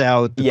juice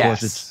out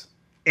because it's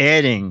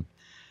adding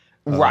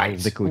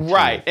liquid.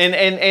 Right.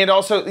 And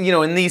also,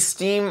 and these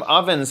steam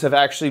ovens have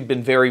actually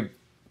been very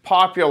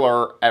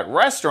popular at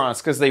restaurants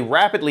because they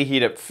rapidly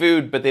heat up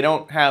food, but they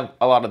don't have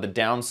a lot of the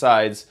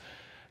downsides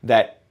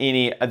that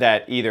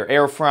either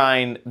air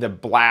frying, the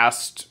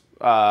blast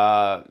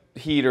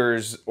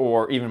heaters,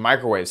 or even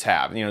microwaves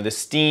have.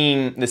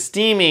 The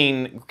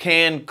steaming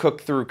can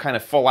cook through kind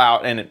of full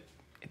out, and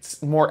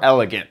it's more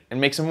elegant. It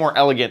makes a more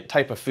elegant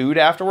type of food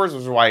afterwards,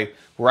 which is why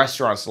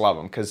restaurants love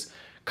them, because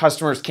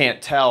customers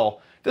can't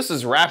tell this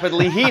is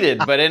rapidly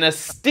heated, but in a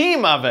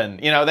steam oven,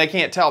 they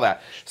can't tell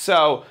that.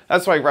 So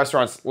that's why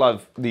restaurants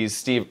love these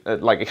steam,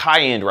 like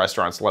high-end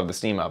restaurants love the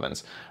steam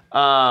ovens.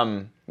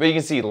 But you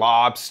can see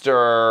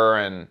lobster,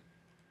 and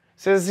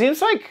so it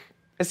seems like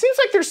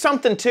there's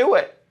something to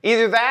it.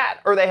 Either that,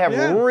 or they have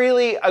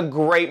really a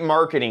great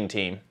marketing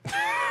team.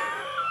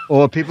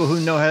 Or people who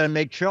know how to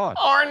make charts.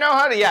 Or know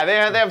how to, yeah, they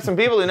have some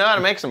people who know how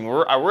to make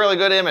a really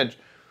good image.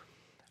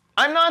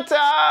 I'm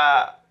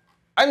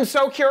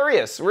so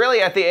curious.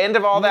 Really, at the end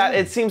of all that,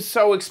 it seems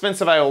so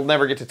expensive I will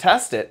never get to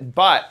test it.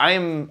 But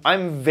I'm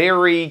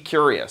very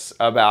curious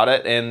about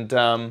it, and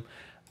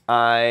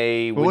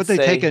I would say... What, they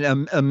taken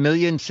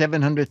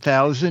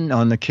 $1,700,000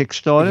 on the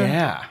Kickstarter?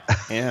 Yeah.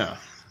 Yeah.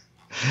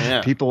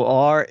 People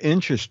are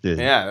interested.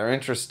 Yeah, they're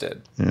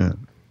interested. Yeah.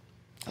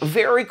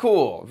 Very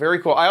cool. Very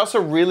cool. I also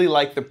really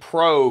like the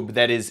probe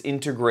that is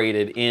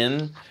integrated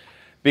in,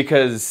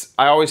 because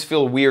I always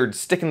feel weird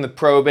sticking the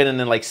probe in and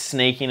then like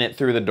snaking it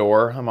through the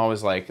door. I'm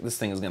always like, this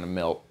thing is going to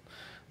melt.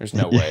 There's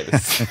no way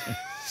this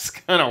is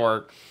going to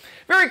work.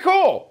 Very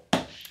cool.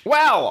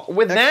 Well,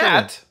 with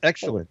that...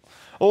 Excellent.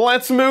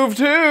 Let's move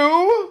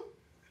to...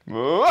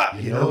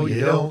 You know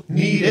you don't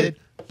need it,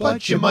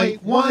 but you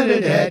might want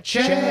it at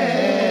Chad's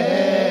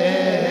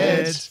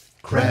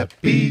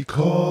Crappy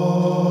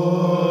Corner.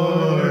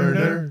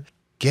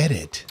 Get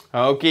it.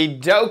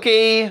 Okie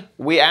dokie.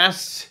 We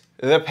asked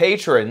the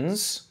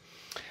patrons.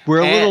 We're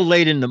a little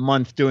late in the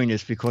month doing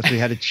this because we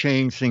had to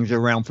change things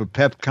around for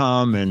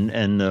PepCom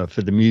and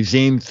for the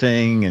museum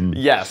thing. And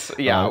yes,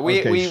 yeah.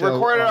 We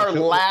recorded our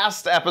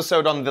last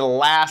episode on the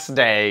last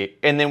day,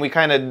 and then we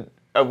kind of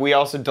we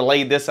also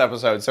delayed this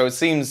episode, so it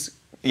seems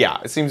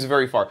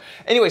very far.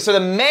 Anyway, so the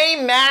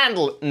May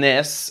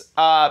Madness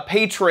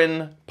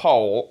patron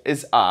poll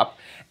is up,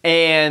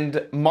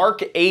 and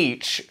Mark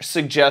H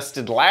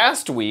suggested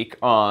last week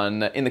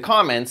in the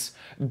comments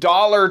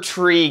Dollar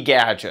Tree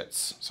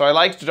gadgets. So I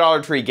liked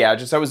Dollar Tree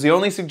gadgets. That was the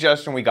only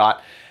suggestion we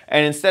got.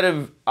 And instead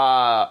of,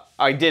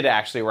 I did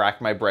actually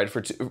rack my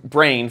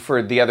brain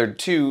for the other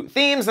two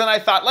themes, and I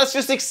thought, let's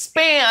just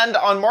expand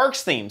on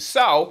Mark's theme.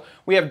 So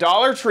we have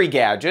Dollar Tree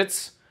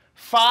gadgets,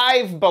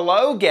 Five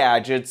Below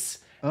gadgets,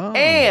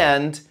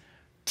 and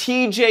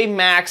TJ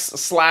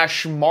Maxx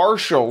 /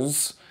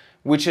 Marshalls,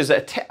 which is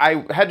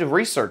I had to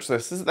research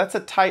this. That's a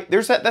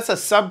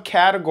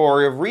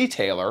subcategory of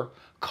retailer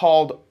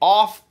called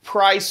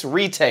off-price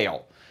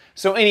retail.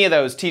 So any of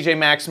those, TJ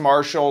Maxx,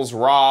 Marshalls,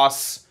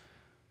 Ross.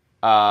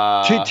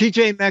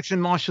 TJ Maxx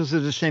and Marshalls are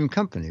the same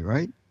company,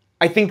 right?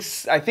 I think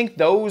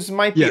those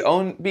might be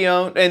owned,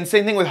 and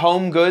same thing with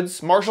Home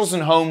Goods. Marshalls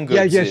and Home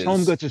Goods. Yeah, yes,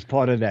 Home Goods is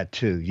part of that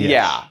too. Yes.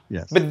 Yeah,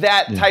 yes. But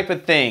that type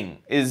of thing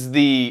is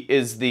the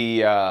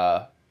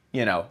the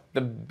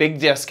big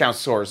discount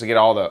stores to get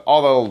all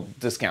the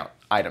discount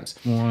items.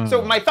 Wow.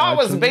 So my thought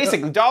was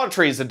basically Dollar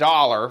Tree is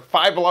 $1,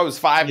 Five Below is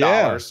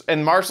 $5,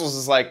 and Marshalls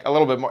is like a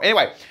little bit more.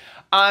 Anyway,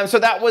 so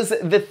that was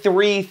the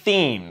three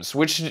themes.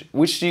 Which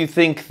do you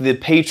think the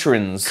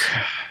patrons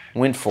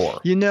went for?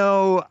 You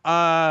know,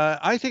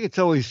 I think it's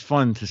always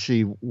fun to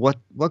see what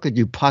could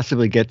you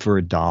possibly get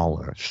for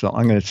 $1. So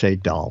I'm going to say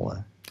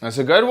 $1. That's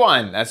a good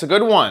one. That's a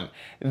good one.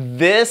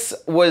 This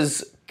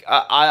was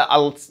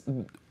I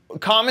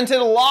commented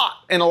a lot,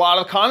 and a lot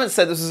of comments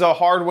said this is a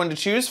hard one to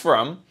choose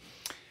from.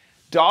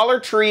 Dollar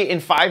Tree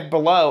and Five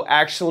Below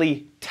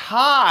actually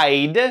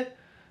tied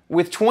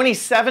with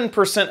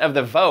 27% of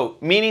the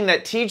vote, meaning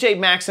that TJ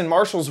Maxx and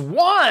Marshalls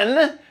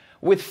won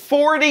with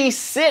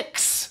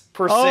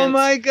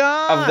 46%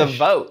 of the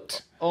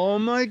vote. Oh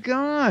my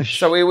gosh.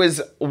 So it was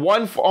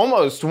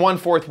almost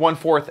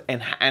one-fourth,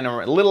 and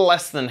a little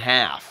less than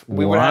half.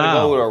 We would have had to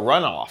go to a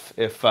runoff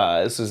if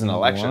this was an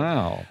election.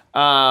 Wow.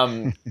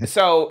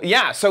 So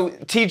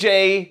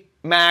TJ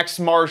Maxx,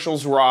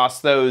 Marshalls,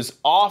 Ross, those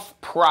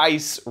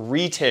off-price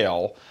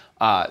retail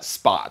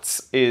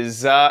spots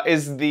is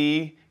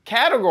the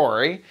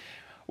category,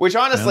 which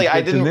honestly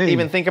I didn't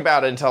even think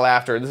about it until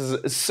after.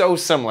 This is so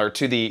similar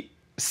to the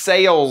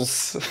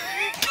sales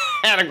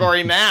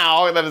category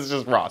now that is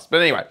just Ross.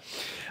 But anyway,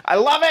 I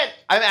love it.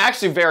 I'm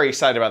actually very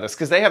excited about this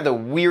because they have the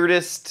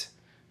weirdest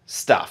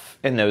stuff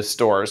in those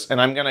stores,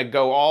 and I'm gonna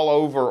go all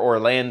over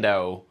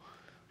Orlando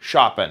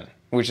shopping,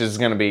 which is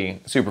gonna be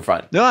super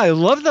fun. No, I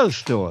love those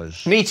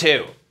stores. Me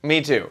too.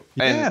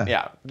 And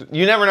yeah,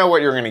 you never know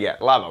what you're gonna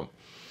get. Love them.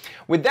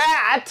 With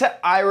that,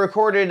 I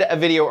recorded a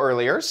video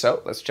earlier,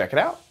 so let's check it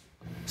out.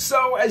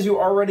 So, as you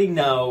already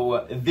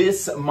know,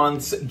 this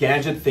month's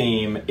gadget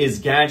theme is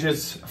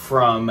gadgets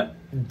from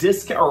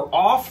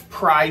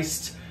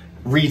off-priced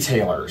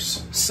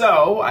retailers.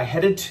 So, I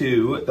headed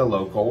to the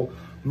local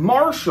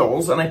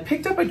Marshalls, and I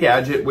picked up a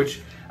gadget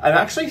which I've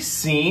actually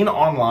seen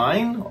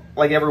online,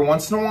 like every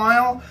once in a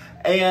while,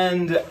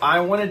 and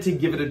I wanted to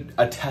give it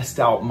a test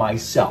out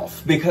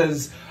myself,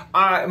 because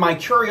my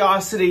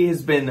curiosity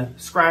has been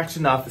scratched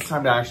enough. It's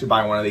time to actually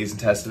buy one of these and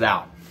test it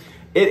out.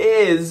 It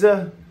is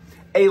a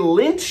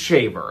lint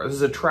shaver. This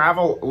is a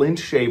travel lint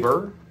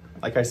shaver.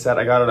 Like I said,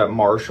 I got it at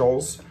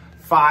Marshalls.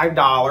 $5,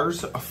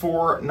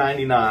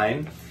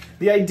 $4.99.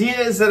 The idea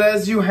is that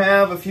as you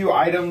have a few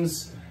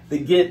items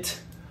that get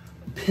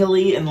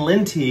pilly and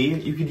linty,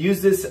 you could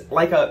use this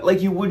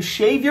like you would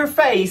shave your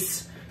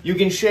face. You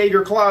can shave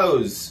your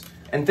clothes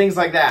and things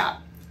like that.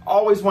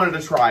 Always wanted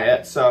to try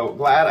it, so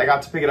glad I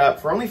got to pick it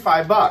up for only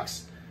 $5. I'm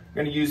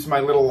gonna use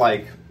my little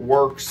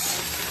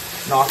Works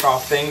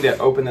knockoff thing to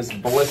open this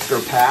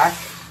blister pack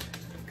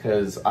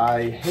because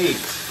I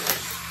hate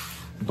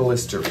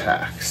blister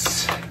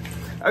packs.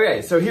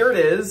 Okay, so here it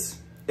is.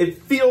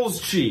 It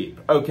feels cheap,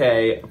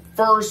 okay?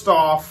 First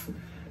off,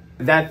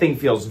 that thing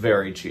feels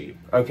very cheap,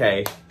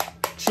 okay?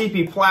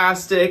 Cheapy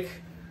plastic,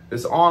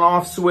 this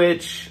on-off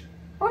switch.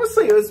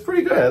 Honestly, it's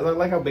pretty good. I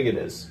like how big it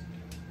is.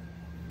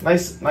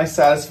 Nice,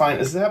 satisfying.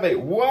 Does it have a,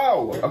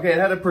 whoa! Okay, it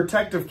had a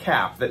protective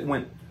cap that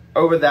went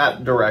over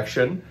that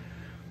direction.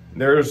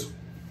 There's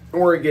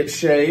where it gets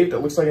shaved. It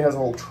looks like it has a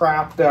little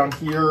trap down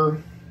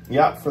here.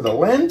 Yep, for the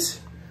lint.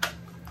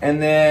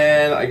 And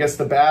then I guess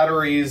the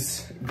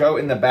batteries go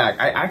in the back.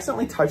 I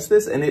accidentally touched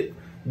this and it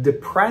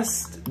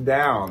depressed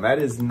down. That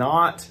is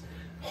not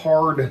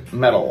hard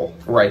metal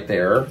right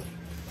there.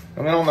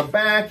 And then on the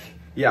back,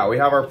 yeah, we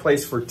have our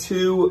place for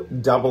 2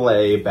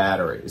 AA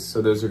batteries.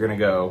 So those are gonna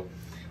go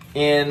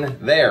in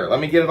there. Let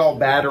me get it all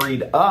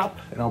batteried up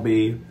and I'll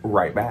be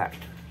right back.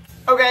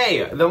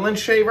 Okay, the lint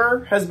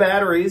shaver has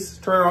batteries.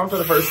 Turn it on for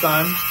the first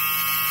time.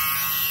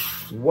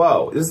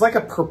 Whoa, this is like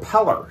a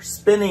propeller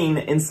spinning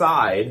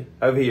inside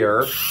of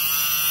here.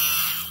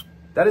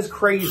 That is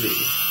crazy.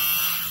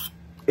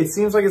 It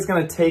seems like it's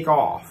gonna take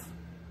off.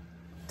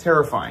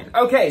 Terrifying.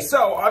 Okay,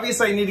 so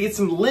obviously I need to get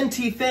some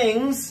linty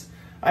things.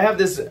 I have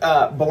this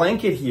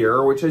blanket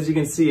here, which as you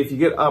can see, if you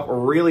get up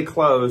really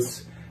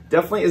close,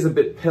 definitely is a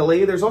bit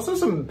pilly. There's also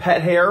some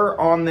pet hair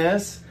on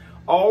this.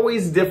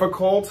 Always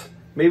difficult.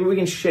 Maybe we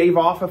can shave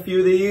off a few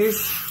of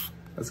these.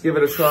 Let's give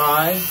it a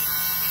try.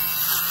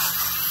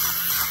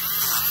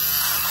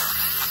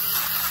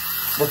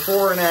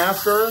 Before and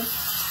after.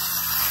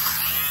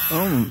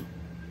 Oh.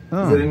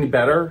 Is it any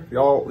better?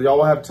 Y'all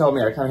will have to tell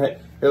me. I kind of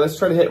hit. Here, let's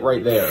try to hit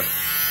right there.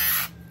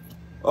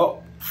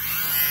 Oh.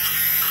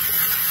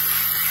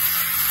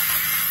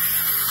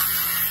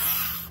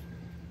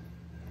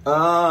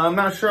 I'm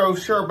not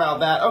sure about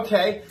that.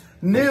 Okay,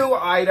 new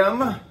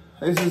item.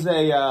 This is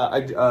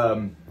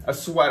a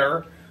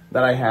sweater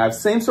that I have.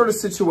 Same sort of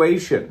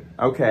situation.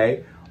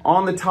 Okay,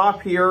 on the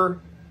top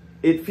here,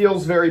 it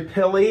feels very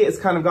pilly. It's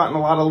kind of gotten a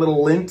lot of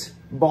little lint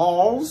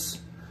balls.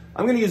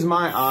 I'm gonna use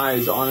my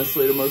eyes,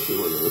 honestly, to mostly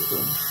look at this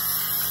one.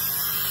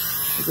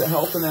 Is it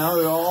helping out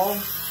at all?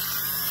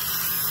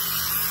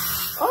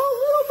 Oh, a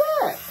little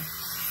bit.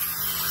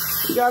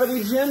 You gotta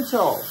be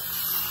gentle.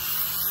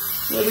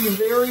 You gotta be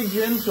very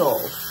gentle.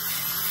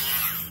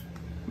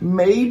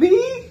 Maybe?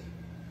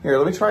 Here,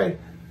 let me try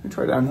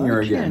down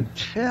here again. I can't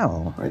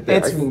tell. Right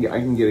there. I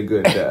can get a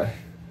good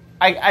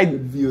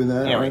good view of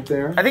that right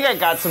there. I think I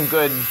got some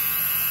good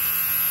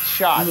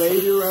shots.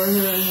 Maybe around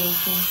here.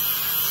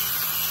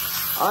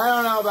 I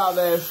don't know about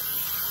this.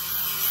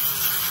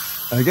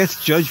 I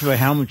guess judge by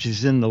how much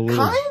is in the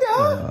little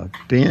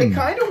bin. It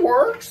kind of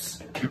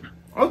works.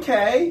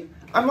 Okay.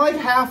 I'm like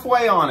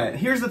halfway on it.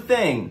 Here's the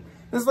thing.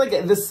 This is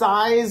like the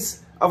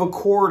size of a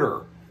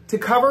quarter. To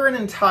cover an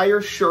entire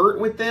shirt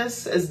with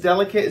this, as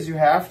delicate as you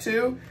have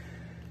to,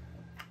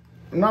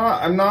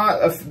 I'm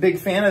not a big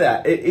fan of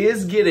that. It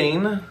is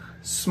getting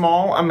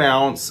small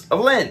amounts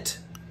of lint.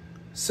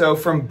 So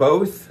from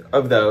both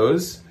of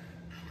those,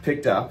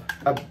 picked up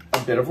a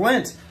bit of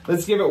lint.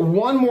 Let's give it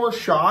one more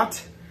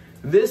shot.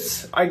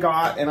 This I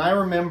got, and I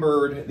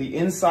remembered the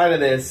inside of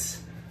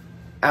this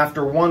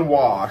after one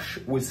wash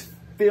was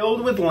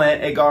filled with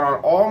lint. It got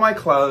on all my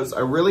clothes.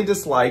 I really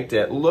disliked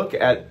it. Look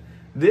at,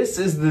 this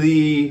is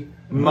the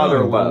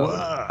mother lode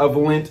of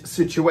lint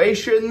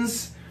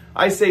situations.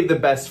 I saved the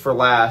best for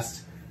last.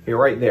 Here,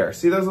 right there.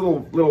 See those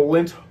little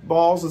lint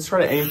balls? Let's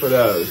try to aim for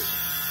those.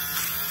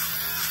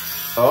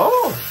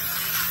 Oh.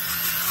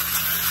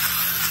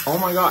 Oh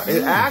my God.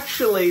 It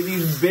actually,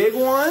 these big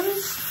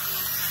ones.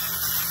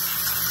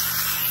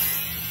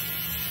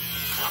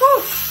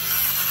 Huh.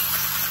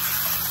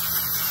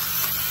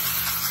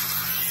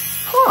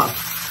 Huh.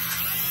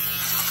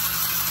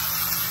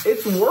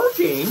 It's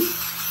working.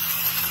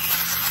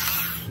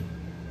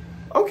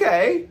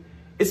 Okay.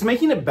 It's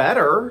making it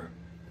better.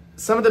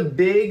 Some of the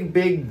big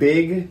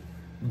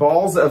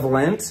balls of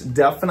lint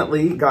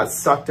definitely got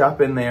sucked up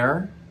in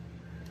there.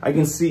 I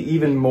can see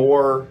even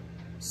more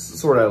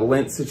sort of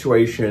lint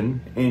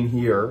situation in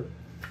here.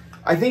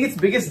 I think its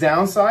biggest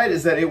downside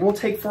is that it will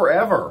take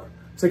forever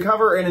to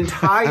cover an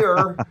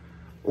entire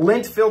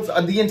lint filled,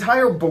 the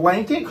entire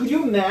blanket. Could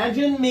you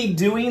imagine me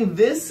doing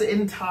this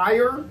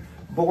entire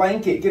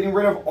blanket, getting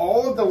rid of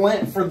all of the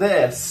lint for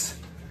this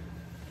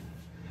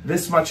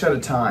much at a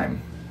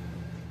time?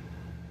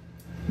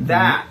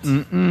 That.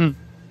 It's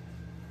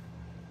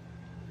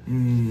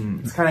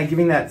kind of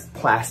giving that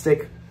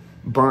plastic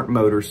burnt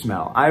motor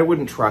smell. I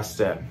wouldn't trust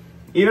it.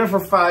 Even for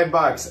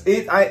 $5.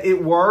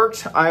 It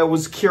worked. I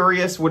was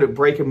curious, would it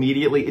break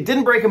immediately? It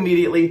didn't break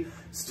immediately.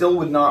 Still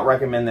would not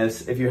recommend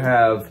this if you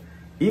have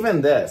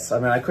even this. I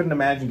mean, I couldn't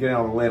imagine getting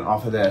all the lint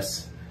off of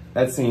this.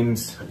 That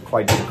seems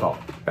quite difficult.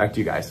 Back to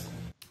you guys.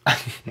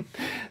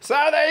 So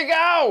there you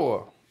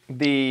go.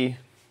 The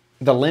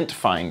lint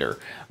finder.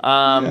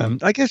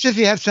 I guess if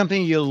you have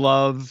something you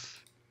love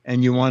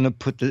and you want to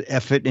put the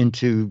effort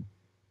into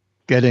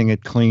getting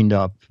it cleaned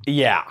up.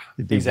 Yeah,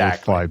 it'd be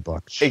exactly. worth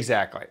 $5.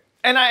 Exactly.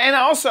 And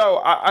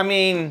also, I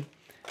mean,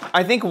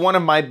 I think one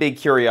of my big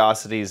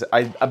curiosities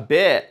a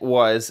bit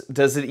was,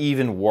 does it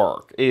even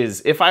work?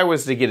 Is if I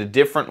was to get a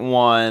different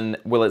one,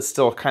 will it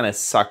still kind of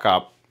suck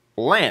up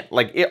lint?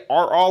 Like,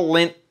 are all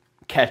lint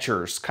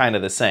catchers kind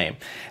of the same?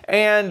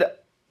 And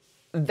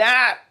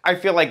that, I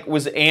feel like,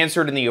 was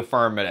answered in the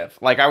affirmative.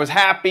 Like, I was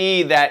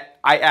happy that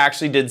I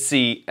actually did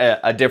see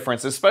a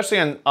difference,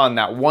 especially on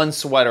that one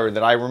sweater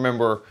that I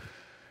remember,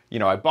 you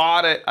know, I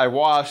bought it, I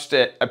washed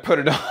it, I put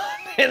it on,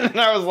 and then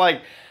I was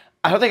like,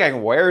 I don't think I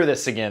can wear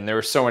this again. There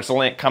was so much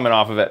lint coming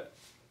off of it.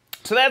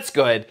 So that's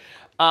good.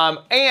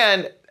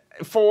 And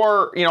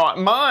for, you know,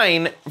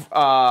 mine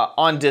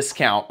on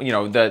discount, you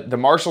know, the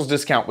Marshall's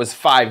discount was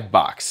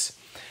 $5.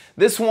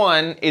 This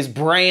one is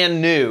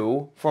brand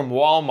new from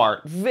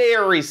Walmart,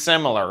 very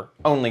similar,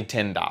 only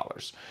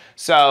 $10.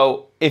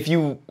 So if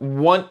you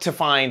want to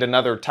find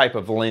another type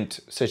of lint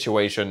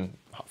situation,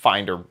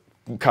 finder,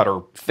 cutter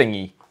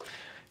thingy,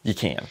 you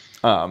can.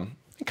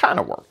 It kind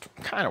of worked,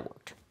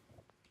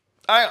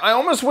 I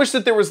almost wish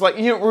that there was, like,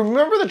 you know,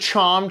 remember the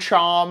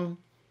Chom?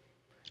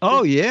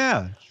 Oh,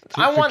 yeah.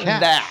 I want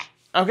that.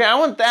 Okay, I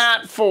want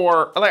that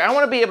for, like, I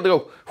want to be able to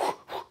go,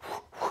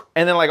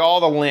 and then, like, all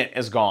the lint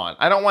is gone.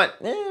 I don't want,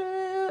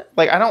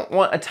 like, I don't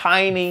want a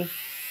tiny,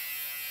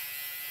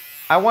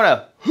 I want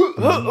a,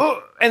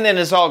 and then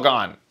it's all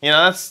gone. You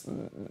know, that's,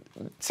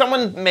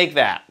 someone make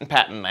that and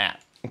patent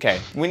that. Okay,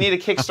 we need a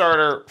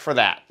Kickstarter for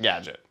that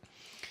gadget.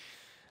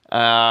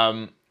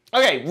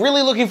 Okay,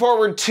 really looking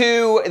forward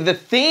to the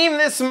theme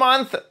this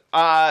month.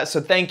 So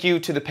thank you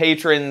to the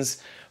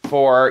patrons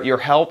for your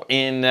help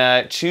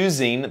in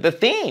choosing the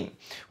theme.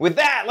 With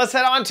that, let's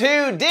head on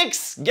to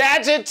Dick's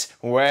Gadget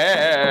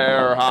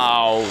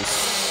Warehouse.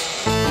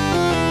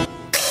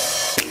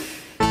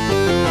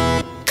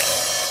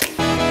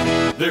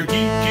 They're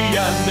geeky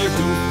and they're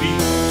goofy,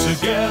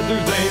 together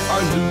they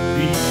are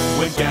loopy.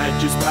 When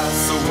gadgets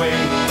pass away,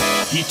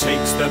 he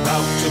takes them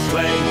out to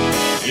play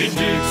in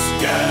Dick's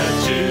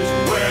Gadget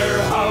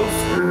Warehouse.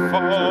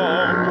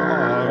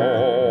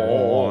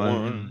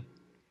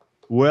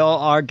 Well,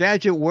 our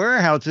Gadget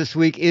Warehouse this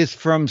week is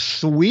from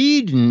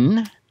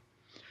Sweden,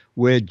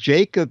 where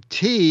Jacob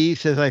T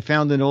says, I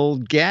found an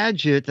old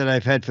gadget that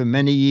I've had for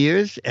many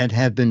years and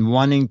have been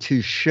wanting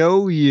to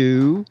show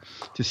you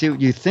to see what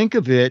you think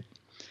of it.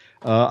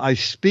 I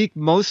speak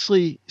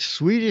mostly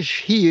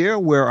Swedish here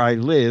where I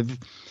live,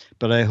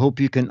 but I hope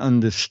you can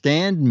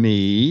understand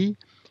me.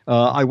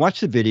 I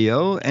watched the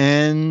video,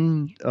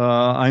 and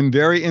I'm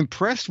very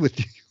impressed with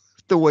you,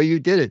 the way you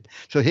did it.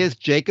 So here's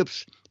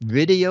Jacob's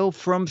video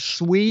from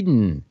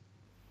Sweden.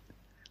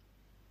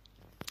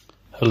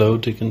 Hello,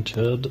 Dick and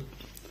Chad.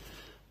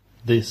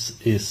 This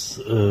is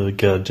a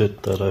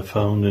gadget that I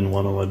found in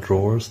one of my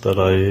drawers that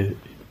I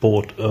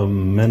bought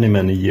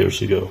many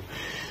years ago.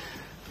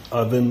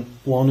 I've been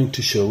wanting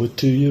to show it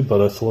to you,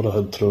 but I thought I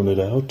had thrown it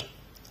out.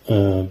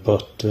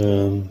 But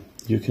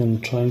you can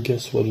try and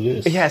guess what it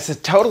is. Yeah, it's a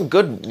total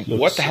good. Looks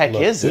what the heck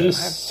like is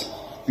this.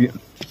 Yeah.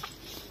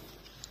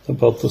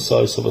 About the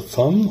size of a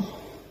thumb.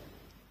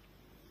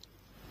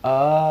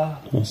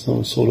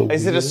 Some sort of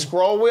is it a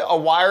scroll wheel? A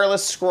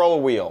wireless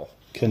scroll wheel?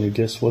 Can you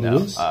guess what it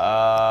is?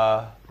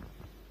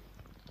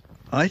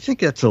 I think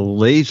that's a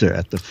laser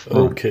at the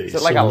front. Okay, is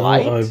it like a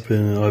light?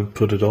 I've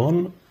put it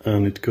on,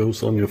 and it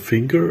goes on your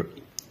finger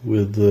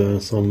with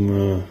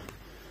some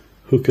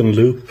hook and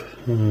loop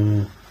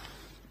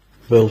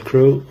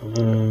Velcro.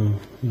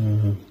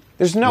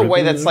 There's no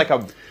way that's like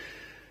a.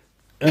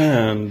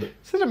 And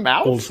is it a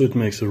mouse? Also, it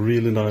makes a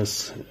really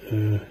nice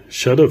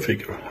shadow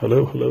figure.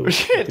 Hello.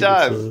 It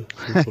does.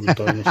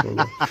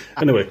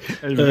 Anyway,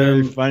 it's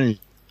very funny.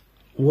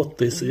 What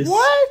this is?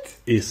 What?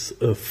 Is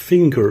a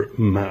finger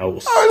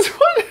mouse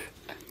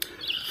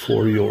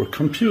for your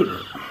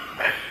computer.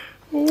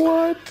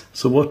 What?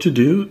 So what you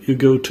do, you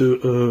go to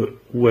a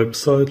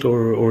website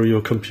or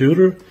your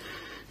computer,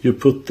 you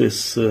put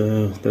this,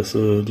 there's a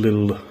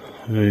little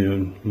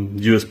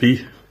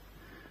USB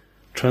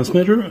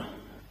transmitter,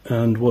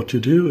 and what you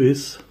do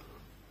is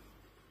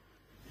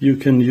you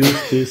can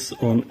use this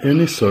on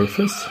any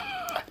surface.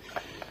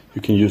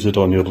 You can use it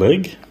on your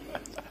leg,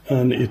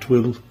 and it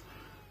will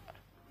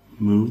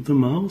move the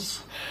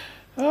mouse.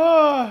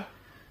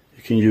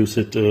 You can use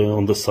it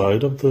on the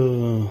side of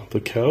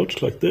the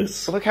couch like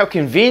this. Look how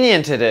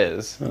convenient it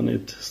is. And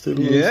it still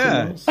moves the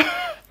mouse.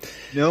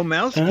 No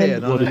mouse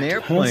pad on an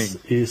airplane. What it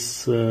has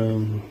is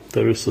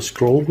there is a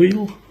scroll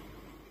wheel.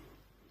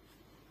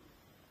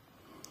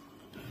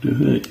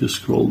 You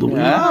scroll the wheel.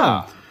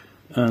 Yeah.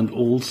 And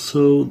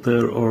also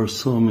there are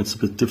some, it's a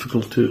bit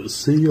difficult to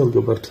see, I'll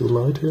go back to the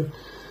light here.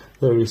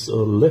 There is a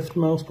left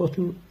mouse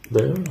button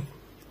there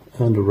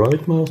and a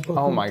right mouse button.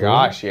 Oh my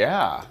gosh,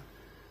 yeah.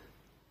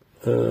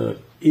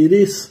 It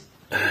is,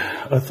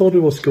 I thought it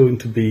was going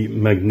to be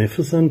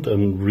magnificent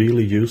and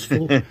really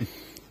useful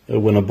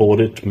when I bought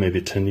it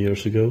maybe 10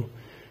 years ago.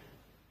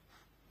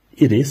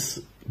 It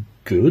is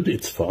good,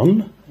 it's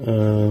fun,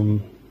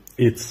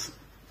 it's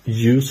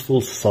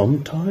useful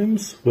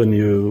sometimes when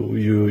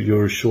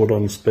you're short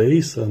on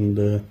space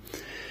and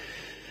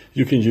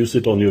You can use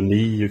it on your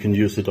knee. You can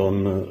use it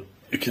on.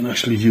 You can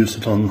actually use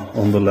it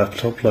on the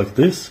laptop like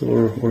this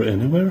or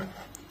anywhere.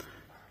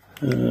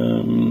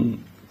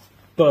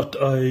 But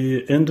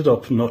I ended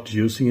up not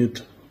using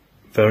it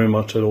very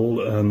much at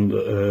all, and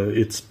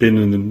it's been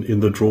in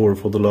the drawer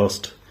for the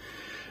last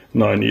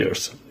 9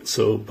 years.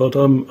 So, but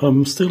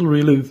I'm still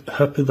really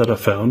happy that I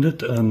found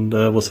it and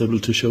was able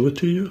to show it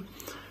to you.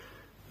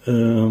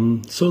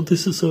 So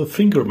this is a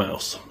finger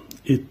mouse.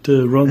 It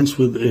runs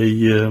with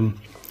a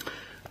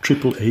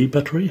AAA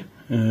battery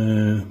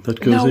that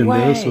goes in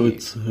there. So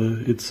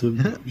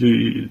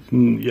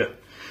yeah.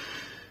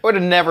 I would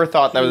have never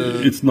thought that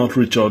was. It's not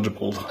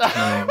rechargeable.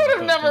 I would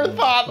have never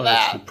thought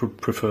that. I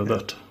prefer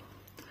that.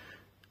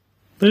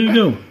 There you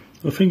go,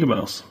 a finger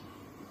mouse.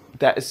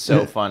 That is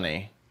so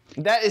funny.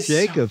 That is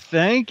Jacob.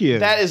 Thank you.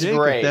 That is Jacob,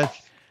 great.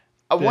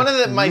 One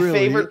of my really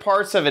favorite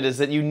parts of it is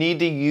that you need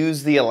to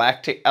use the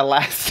elastic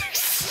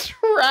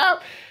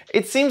strap.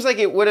 It seems like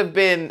it would have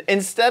been,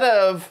 instead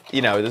of,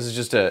 this is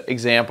just an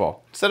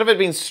example, instead of it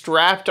being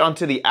strapped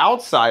onto the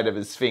outside of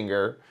his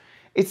finger,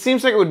 it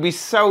seems like it would be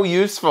so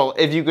useful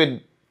if you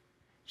could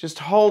just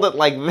hold it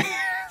like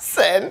this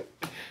and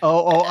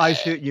I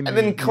see what you mean. And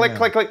then click,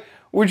 click, click,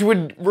 which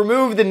would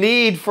remove the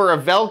need for a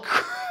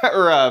Velcro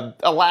or a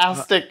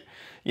elastic,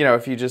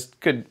 if you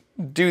just could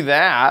do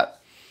that.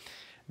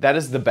 That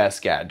is the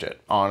best gadget,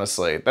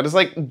 honestly. That is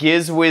like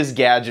Giz Wiz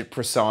gadget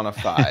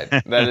personified.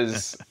 That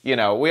is, we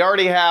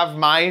already have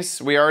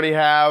mice. We already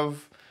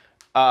have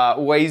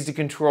ways to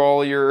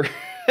control your,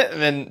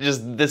 and then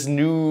just this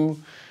new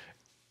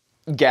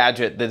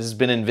gadget that has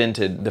been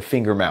invented, the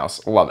finger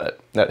mouse. Love it.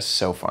 That is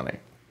so funny.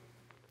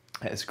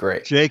 That's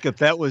great. Jacob,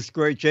 that was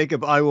great.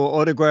 Jacob, I will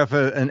autograph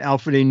an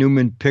Alfred E.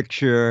 Newman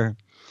picture,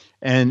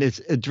 and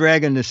it's a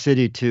drag in the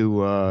city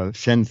to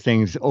send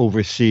things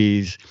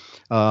overseas.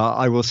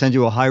 I will send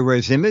you a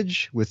high-res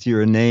image with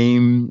your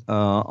name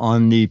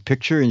on the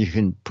picture, and you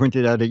can print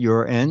it out at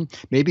your end.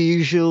 Maybe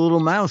use your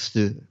little mouse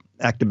to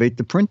activate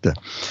the printer.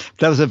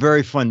 That was a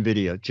very fun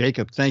video.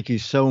 Jacob, thank you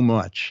so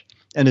much.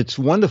 And it's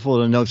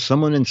wonderful to know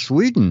someone in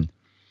Sweden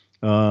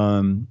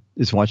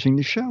is watching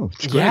the show.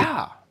 It's great.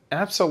 Yeah,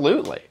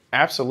 absolutely.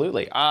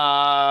 Absolutely.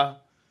 So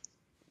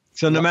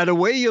no matter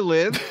where you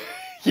live,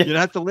 you don't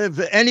have to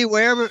live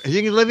anywhere.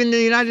 You can live in the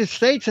United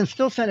States and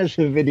still send us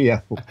a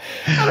video.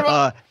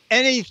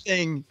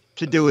 Anything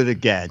to do with a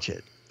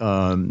gadget.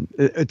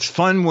 It's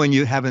fun when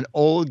you have an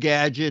old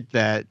gadget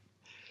that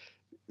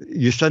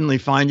you suddenly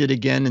find it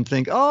again and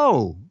think,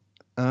 oh,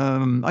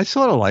 I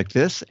sort of like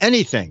this.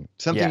 Anything.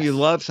 Something you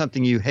love,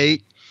 something you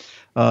hate,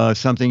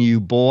 something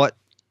you bought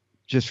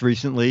just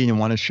recently and you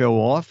want to show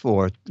off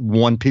or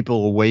warn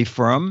people away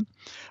from.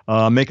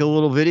 Make a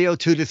little video,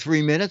 2 to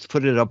 3 minutes,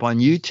 put it up on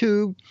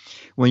YouTube.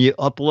 When you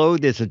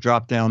upload, there's a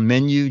drop-down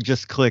menu.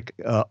 Just click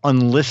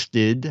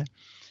Unlisted,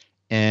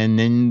 and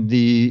then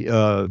the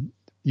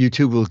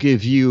YouTube will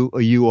give you a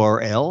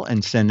URL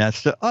and send that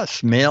to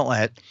us. Mail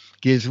at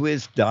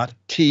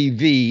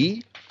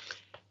gizwiz.tv.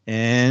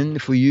 And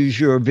if we use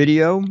your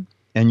video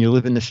and you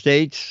live in the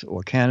States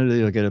or Canada,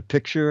 you'll get a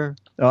picture.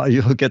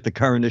 You'll get the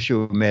current issue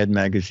of Mad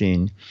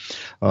Magazine.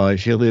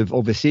 If you live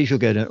overseas, you'll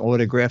get an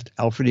autographed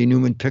Alfred E.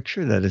 Newman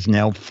picture that is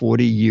now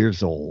 40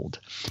 years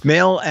old.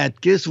 Mail at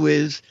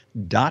gizwiz.tv.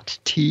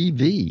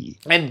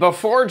 And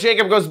before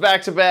Jacob goes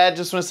back to bed,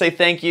 just want to say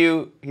thank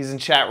you. He's in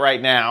chat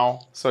right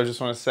now. So I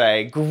just want to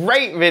say,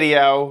 great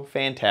video.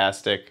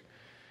 Fantastic.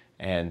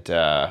 And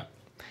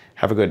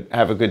have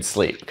a good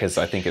sleep, because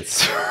I think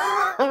it's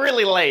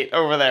really late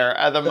over there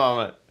at the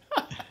moment.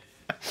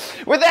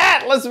 With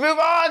that, let's move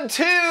on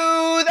to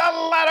the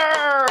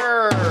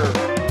letter.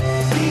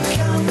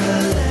 Become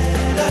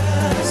the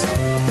letters,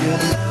 your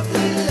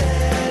lovely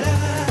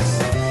letters.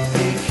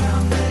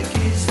 Become the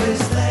Giz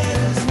Wiz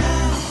letters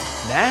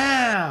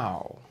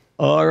now.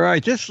 All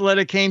right, this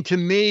letter came to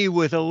me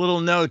with a little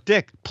note.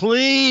 Dick,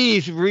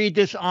 please read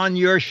this on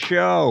your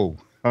show.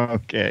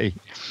 Okay.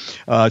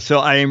 So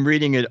I am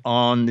reading it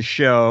on the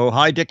show.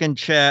 Hi, Dick and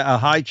Chad.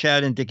 Hi,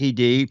 Chad and Dickie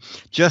D.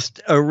 Just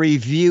a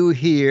review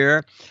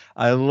here.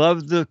 I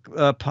love the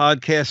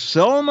podcast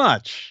so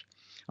much.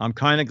 I'm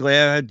kind of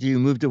glad you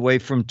moved away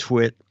from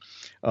Twit.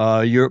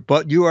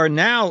 But you are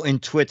now in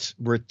Twit's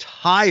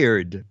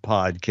retired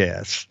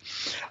podcast.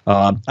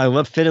 I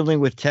love fiddling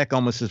with tech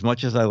almost as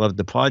much as I love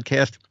the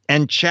podcast.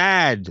 And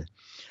Chad,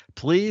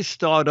 please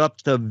start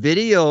up the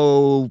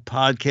video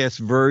podcast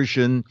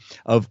version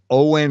of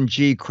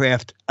OMG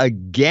Craft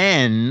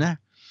again.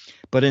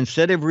 But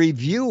instead of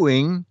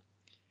reviewing,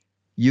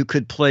 you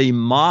could play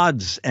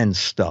mods and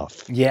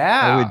stuff. Yeah.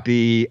 I would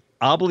be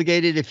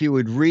obligated if you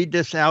would read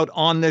this out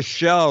on the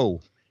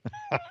show.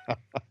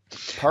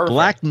 Perfect.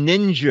 Black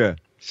Ninja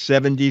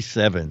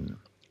 77.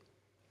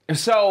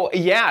 So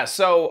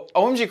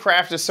OMG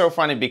Craft is so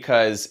funny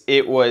because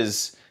it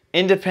was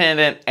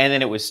independent and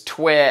then it was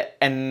Twit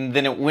and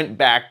then it went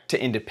back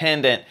to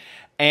independent,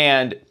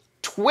 and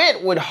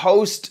Twit would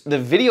host the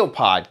video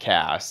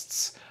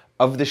podcasts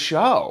of the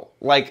show.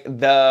 Like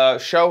the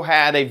show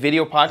had a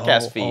video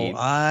podcast feed. Oh,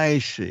 I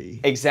see.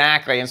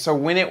 Exactly. And so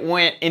when it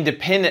went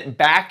independent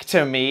back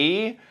to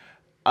me,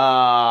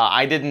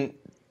 I didn't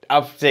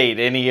update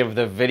any of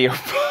the video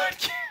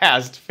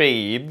podcast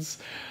feeds.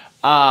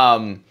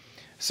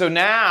 So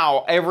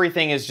now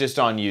everything is just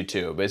on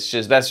YouTube.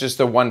 That's just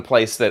the one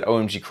place that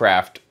OMG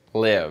Craft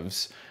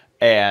lives.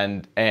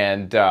 And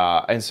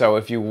so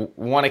if you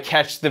want to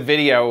catch the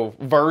video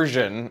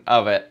version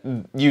of it,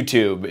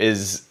 YouTube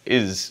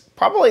is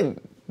probably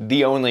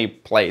the only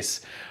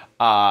place.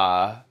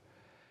 So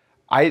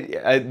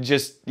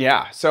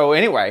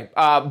anyway,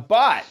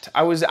 but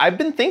I've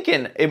been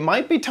thinking it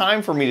might be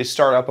time for me to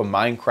start up a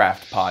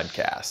Minecraft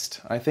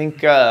podcast. I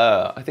think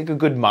a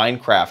good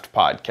Minecraft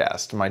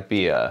podcast might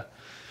be a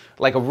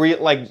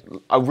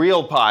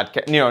real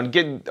podcast. You know,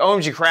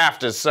 OMG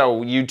Craft is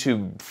so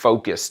YouTube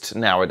focused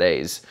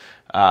nowadays.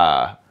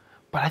 But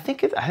I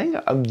think a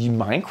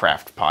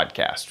Minecraft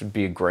podcast would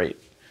be a great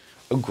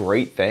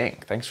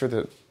thing. Thanks for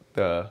the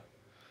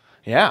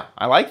yeah,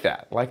 I like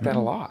that. I like that a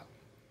lot.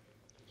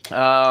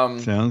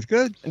 Sounds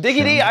good.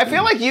 Diggy D, I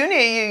feel like you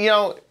need,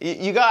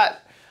 you got,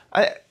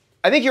 I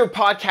think you're a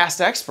podcast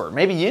expert.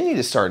 Maybe you need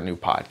to start a new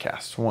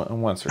podcast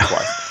once or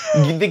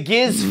twice. The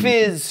Giz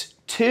Fizz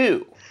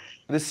 2,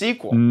 the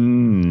sequel.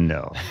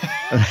 No.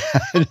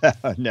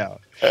 No.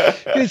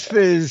 Giz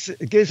Wiz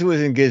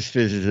and Giz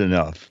Fizz is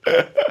enough.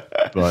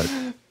 But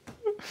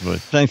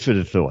thanks for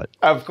the thought.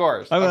 Of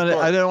course.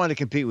 I don't want to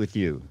compete with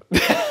you.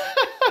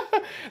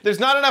 There's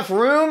not enough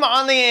room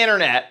on the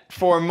internet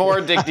for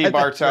more Dick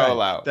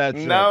DeBartolo. That's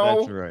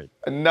right.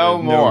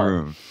 No more. No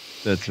room.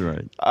 That's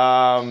right.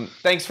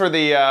 Thanks for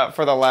the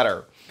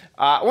letter.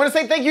 I want to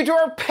say thank you to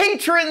our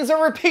patrons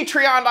over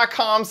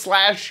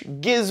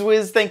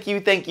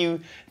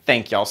patreon.com/GizWiz.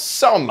 Thank y'all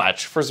so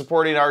much for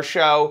supporting our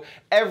show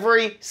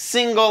every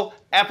single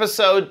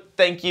episode.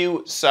 Thank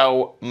you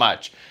so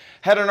much.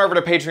 Head on over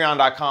to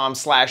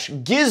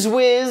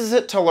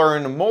patreon.com/GizWiz to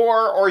learn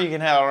more, or you can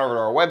head on over to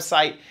our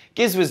website,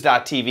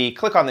 gizwiz.tv.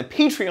 Click on the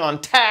Patreon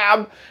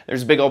tab.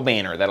 There's a big old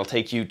banner that'll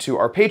take you to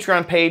our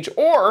Patreon page,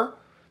 or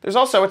there's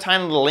also a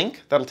tiny little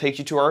link that'll take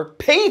you to our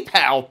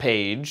PayPal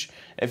page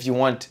if you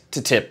want to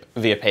tip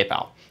via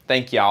PayPal.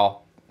 Thank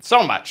y'all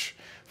so much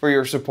for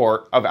your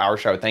support of our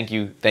show. Thank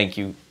you, thank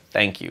you,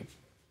 thank you.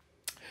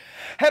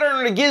 Head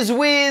on to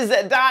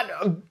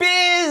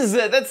gizwiz.biz.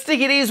 That's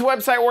Sticky D's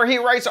website where he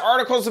writes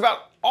articles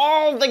about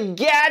all the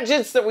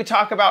gadgets that we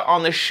talk about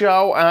on the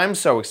show. And I'm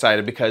so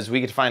excited because we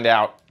get to find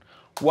out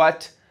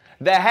what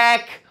the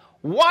heck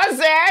was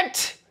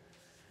it?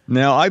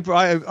 Now, I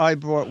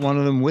brought one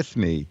of them with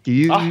me. Do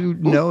you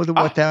know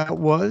what that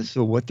was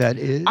or what that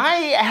is? I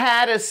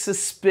had a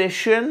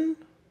suspicion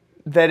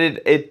that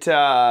it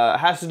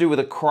has to do with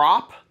a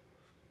crop.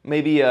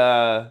 Maybe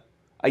a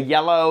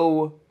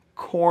yellow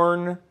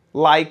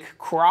corn-like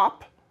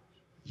crop.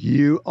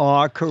 You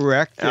are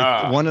correct.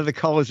 One of the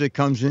colors it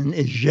comes in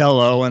is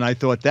yellow, and I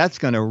thought that's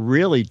going to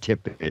really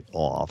tip it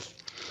off.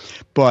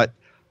 But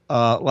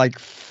like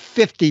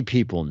 50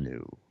 people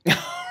knew.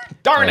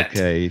 Darn it.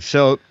 Okay,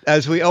 so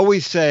as we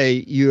always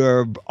say,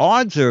 your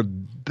odds are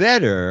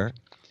better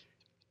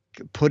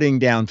putting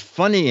down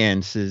funny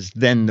answers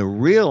than the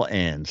real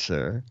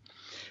answer.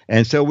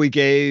 And so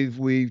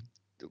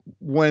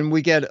when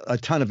we get a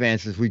ton of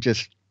answers, we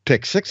just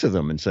pick 6 of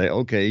them and say,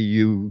 okay,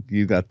 you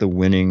got the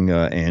winning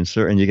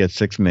answer and you get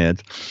 6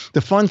 minutes.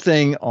 The fun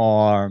thing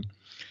are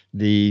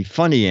the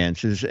funny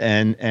answers,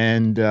 and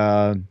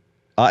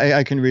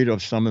I can read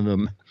off some of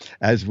them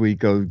as we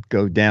go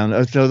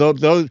down. So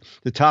those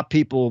the top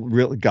people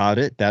really got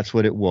it. That's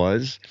what it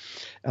was.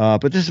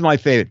 But this is my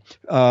favorite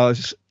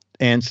answers.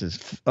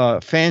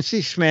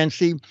 Fancy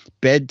schmancy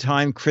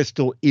bedtime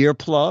crystal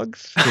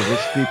earplugs for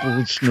rich people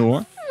who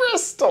snore.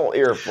 Crystal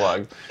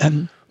earplug.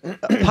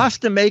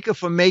 Pasta maker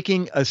for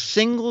making a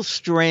single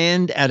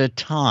strand at a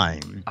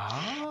time.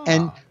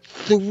 And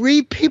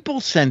 3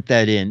 people sent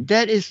that in.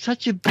 That is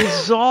such a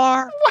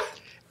bizarre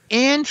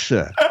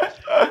answer.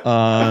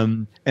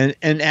 An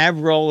ab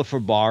roller for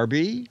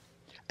Barbie.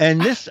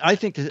 And this, I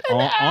think,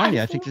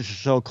 Anya, I think this is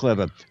so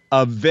clever.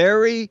 A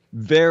very,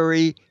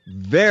 very,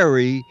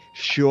 very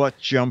short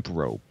jump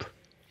rope.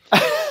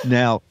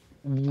 Now,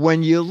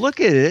 when you look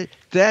at it,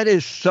 that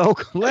is so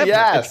clever.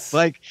 Yes.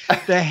 Like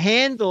the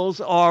handles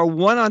are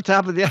one on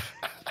top of the other.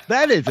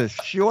 That is a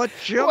short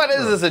jump What is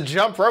rope. this, a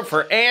jump rope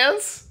for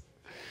ants?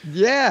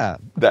 Yeah.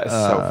 That's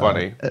so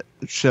funny.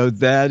 So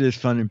that is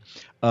funny.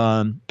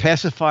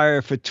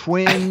 Pacifier for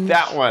twins.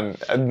 That one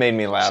made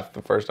me laugh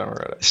the first time I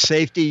read it.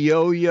 Safety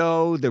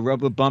yo-yo. The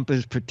rubber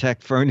bumpers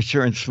protect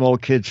furniture and small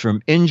kids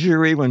from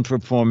injury when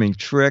performing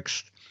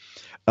tricks.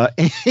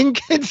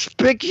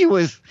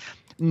 Inconspicuous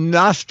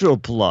nostril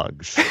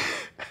plugs.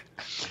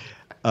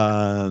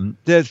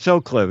 They're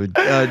so clever.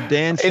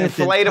 Dan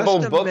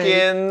inflatable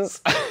bookends.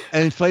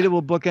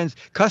 Inflatable bookends.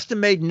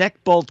 Custom-made neck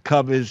bolt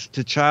covers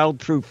to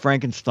child-proof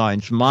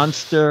Frankenstein's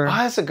monster. Oh,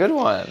 that's a good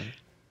one.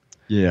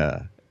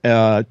 Yeah.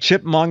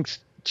 Chipmunks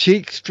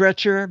cheek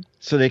stretcher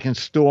so they can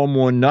store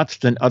more nuts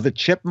than other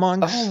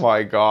chipmunks. Oh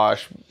my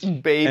gosh.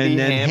 Baby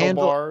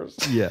handlebars.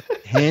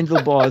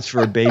 Handlebars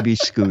for a baby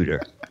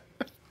scooter.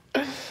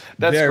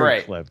 That's Very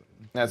great. Clever.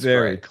 That's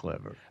very great.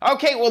 clever.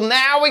 Okay, well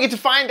now we get to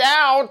find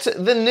out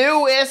the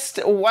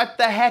newest. What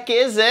the heck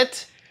is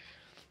it?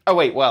 Oh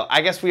wait, well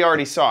I guess we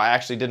already saw.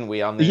 Actually, didn't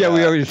we? On the Yeah,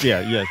 we already.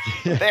 Yeah, yes.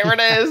 There it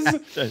is.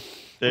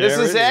 This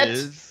is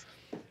it.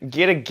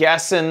 Get a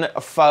guessing,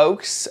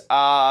 folks,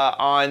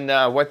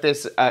 on what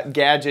this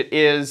gadget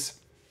is,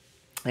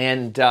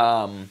 and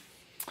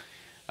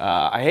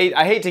I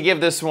hate to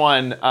give this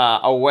one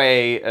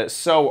away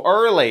so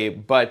early,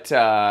 but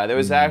there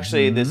was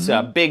actually this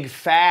big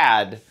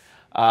fad,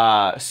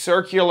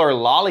 circular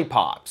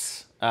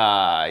lollipops.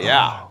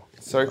 Yeah,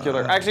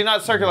 circular. Wow. Actually,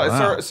 not circular.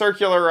 Wow.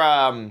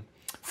 Circular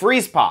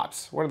freeze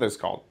pops. What are those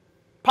called?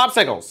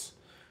 Popsicles.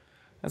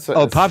 That's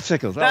what,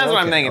 popsicles. That's what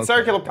I'm thinking. Okay.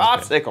 Circular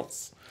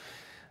popsicles.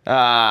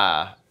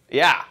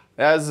 Yeah,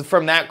 that was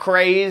from that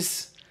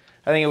craze.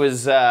 I think it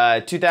was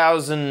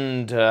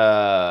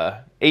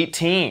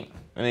 2018.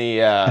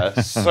 The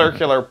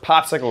circular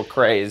popsicle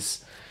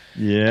craze.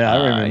 Yeah, I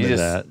remember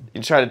that.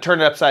 You try to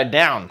turn it upside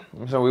down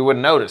so we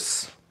wouldn't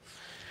notice.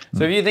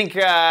 So if you think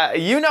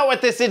you know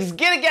what this is,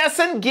 get a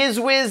guessing.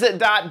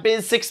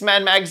 GizWiz.biz, 6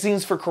 Mad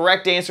Magazines for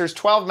correct answers,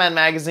 12 Mad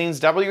Magazines.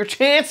 Double your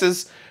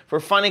chances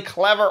for funny,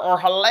 clever, or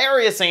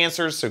hilarious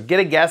answers. So get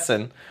a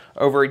guessing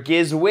over at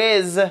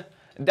GizWiz.biz.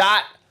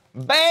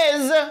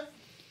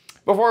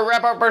 Before we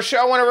wrap up our show,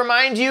 I want to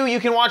remind you, you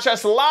can watch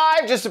us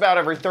live just about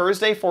every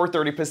Thursday,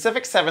 4:30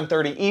 Pacific,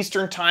 7:30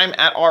 Eastern Time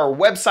at our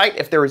website.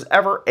 If there is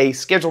ever a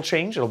schedule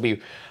change, it'll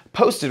be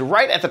posted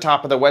right at the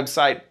top of the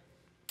website.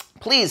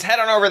 Please head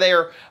on over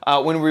there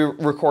when we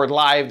record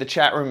live. The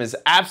chat room is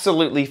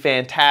absolutely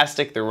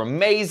fantastic. They're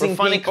amazing,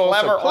 funny,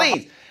 clever. So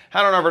please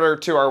head on over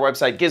to our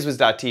website,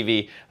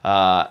 gizwiz.tv,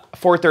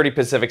 4:30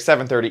 Pacific,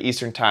 7:30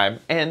 Eastern Time,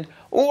 and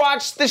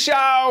watch the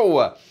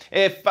show.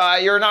 If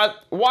you're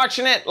not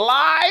watching it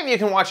live, you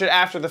can watch it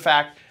after the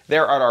fact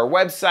there at our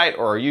website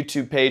or our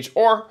YouTube page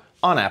or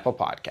on Apple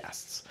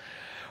Podcasts.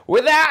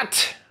 With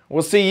that,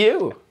 we'll see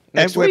you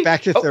next week. And we're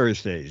back to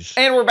Thursdays.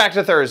 And we're back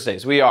to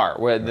Thursdays. We are.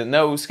 With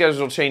no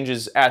schedule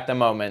changes at the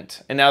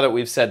moment. And now that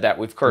we've said that,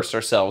 we've cursed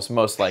ourselves.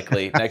 Most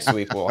likely next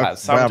week we'll have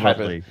some type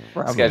of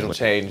schedule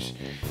change.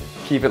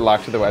 Keep it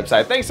locked to the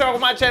website. Thanks so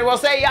much, and we'll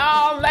see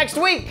y'all next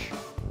week.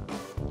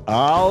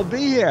 I'll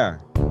be here.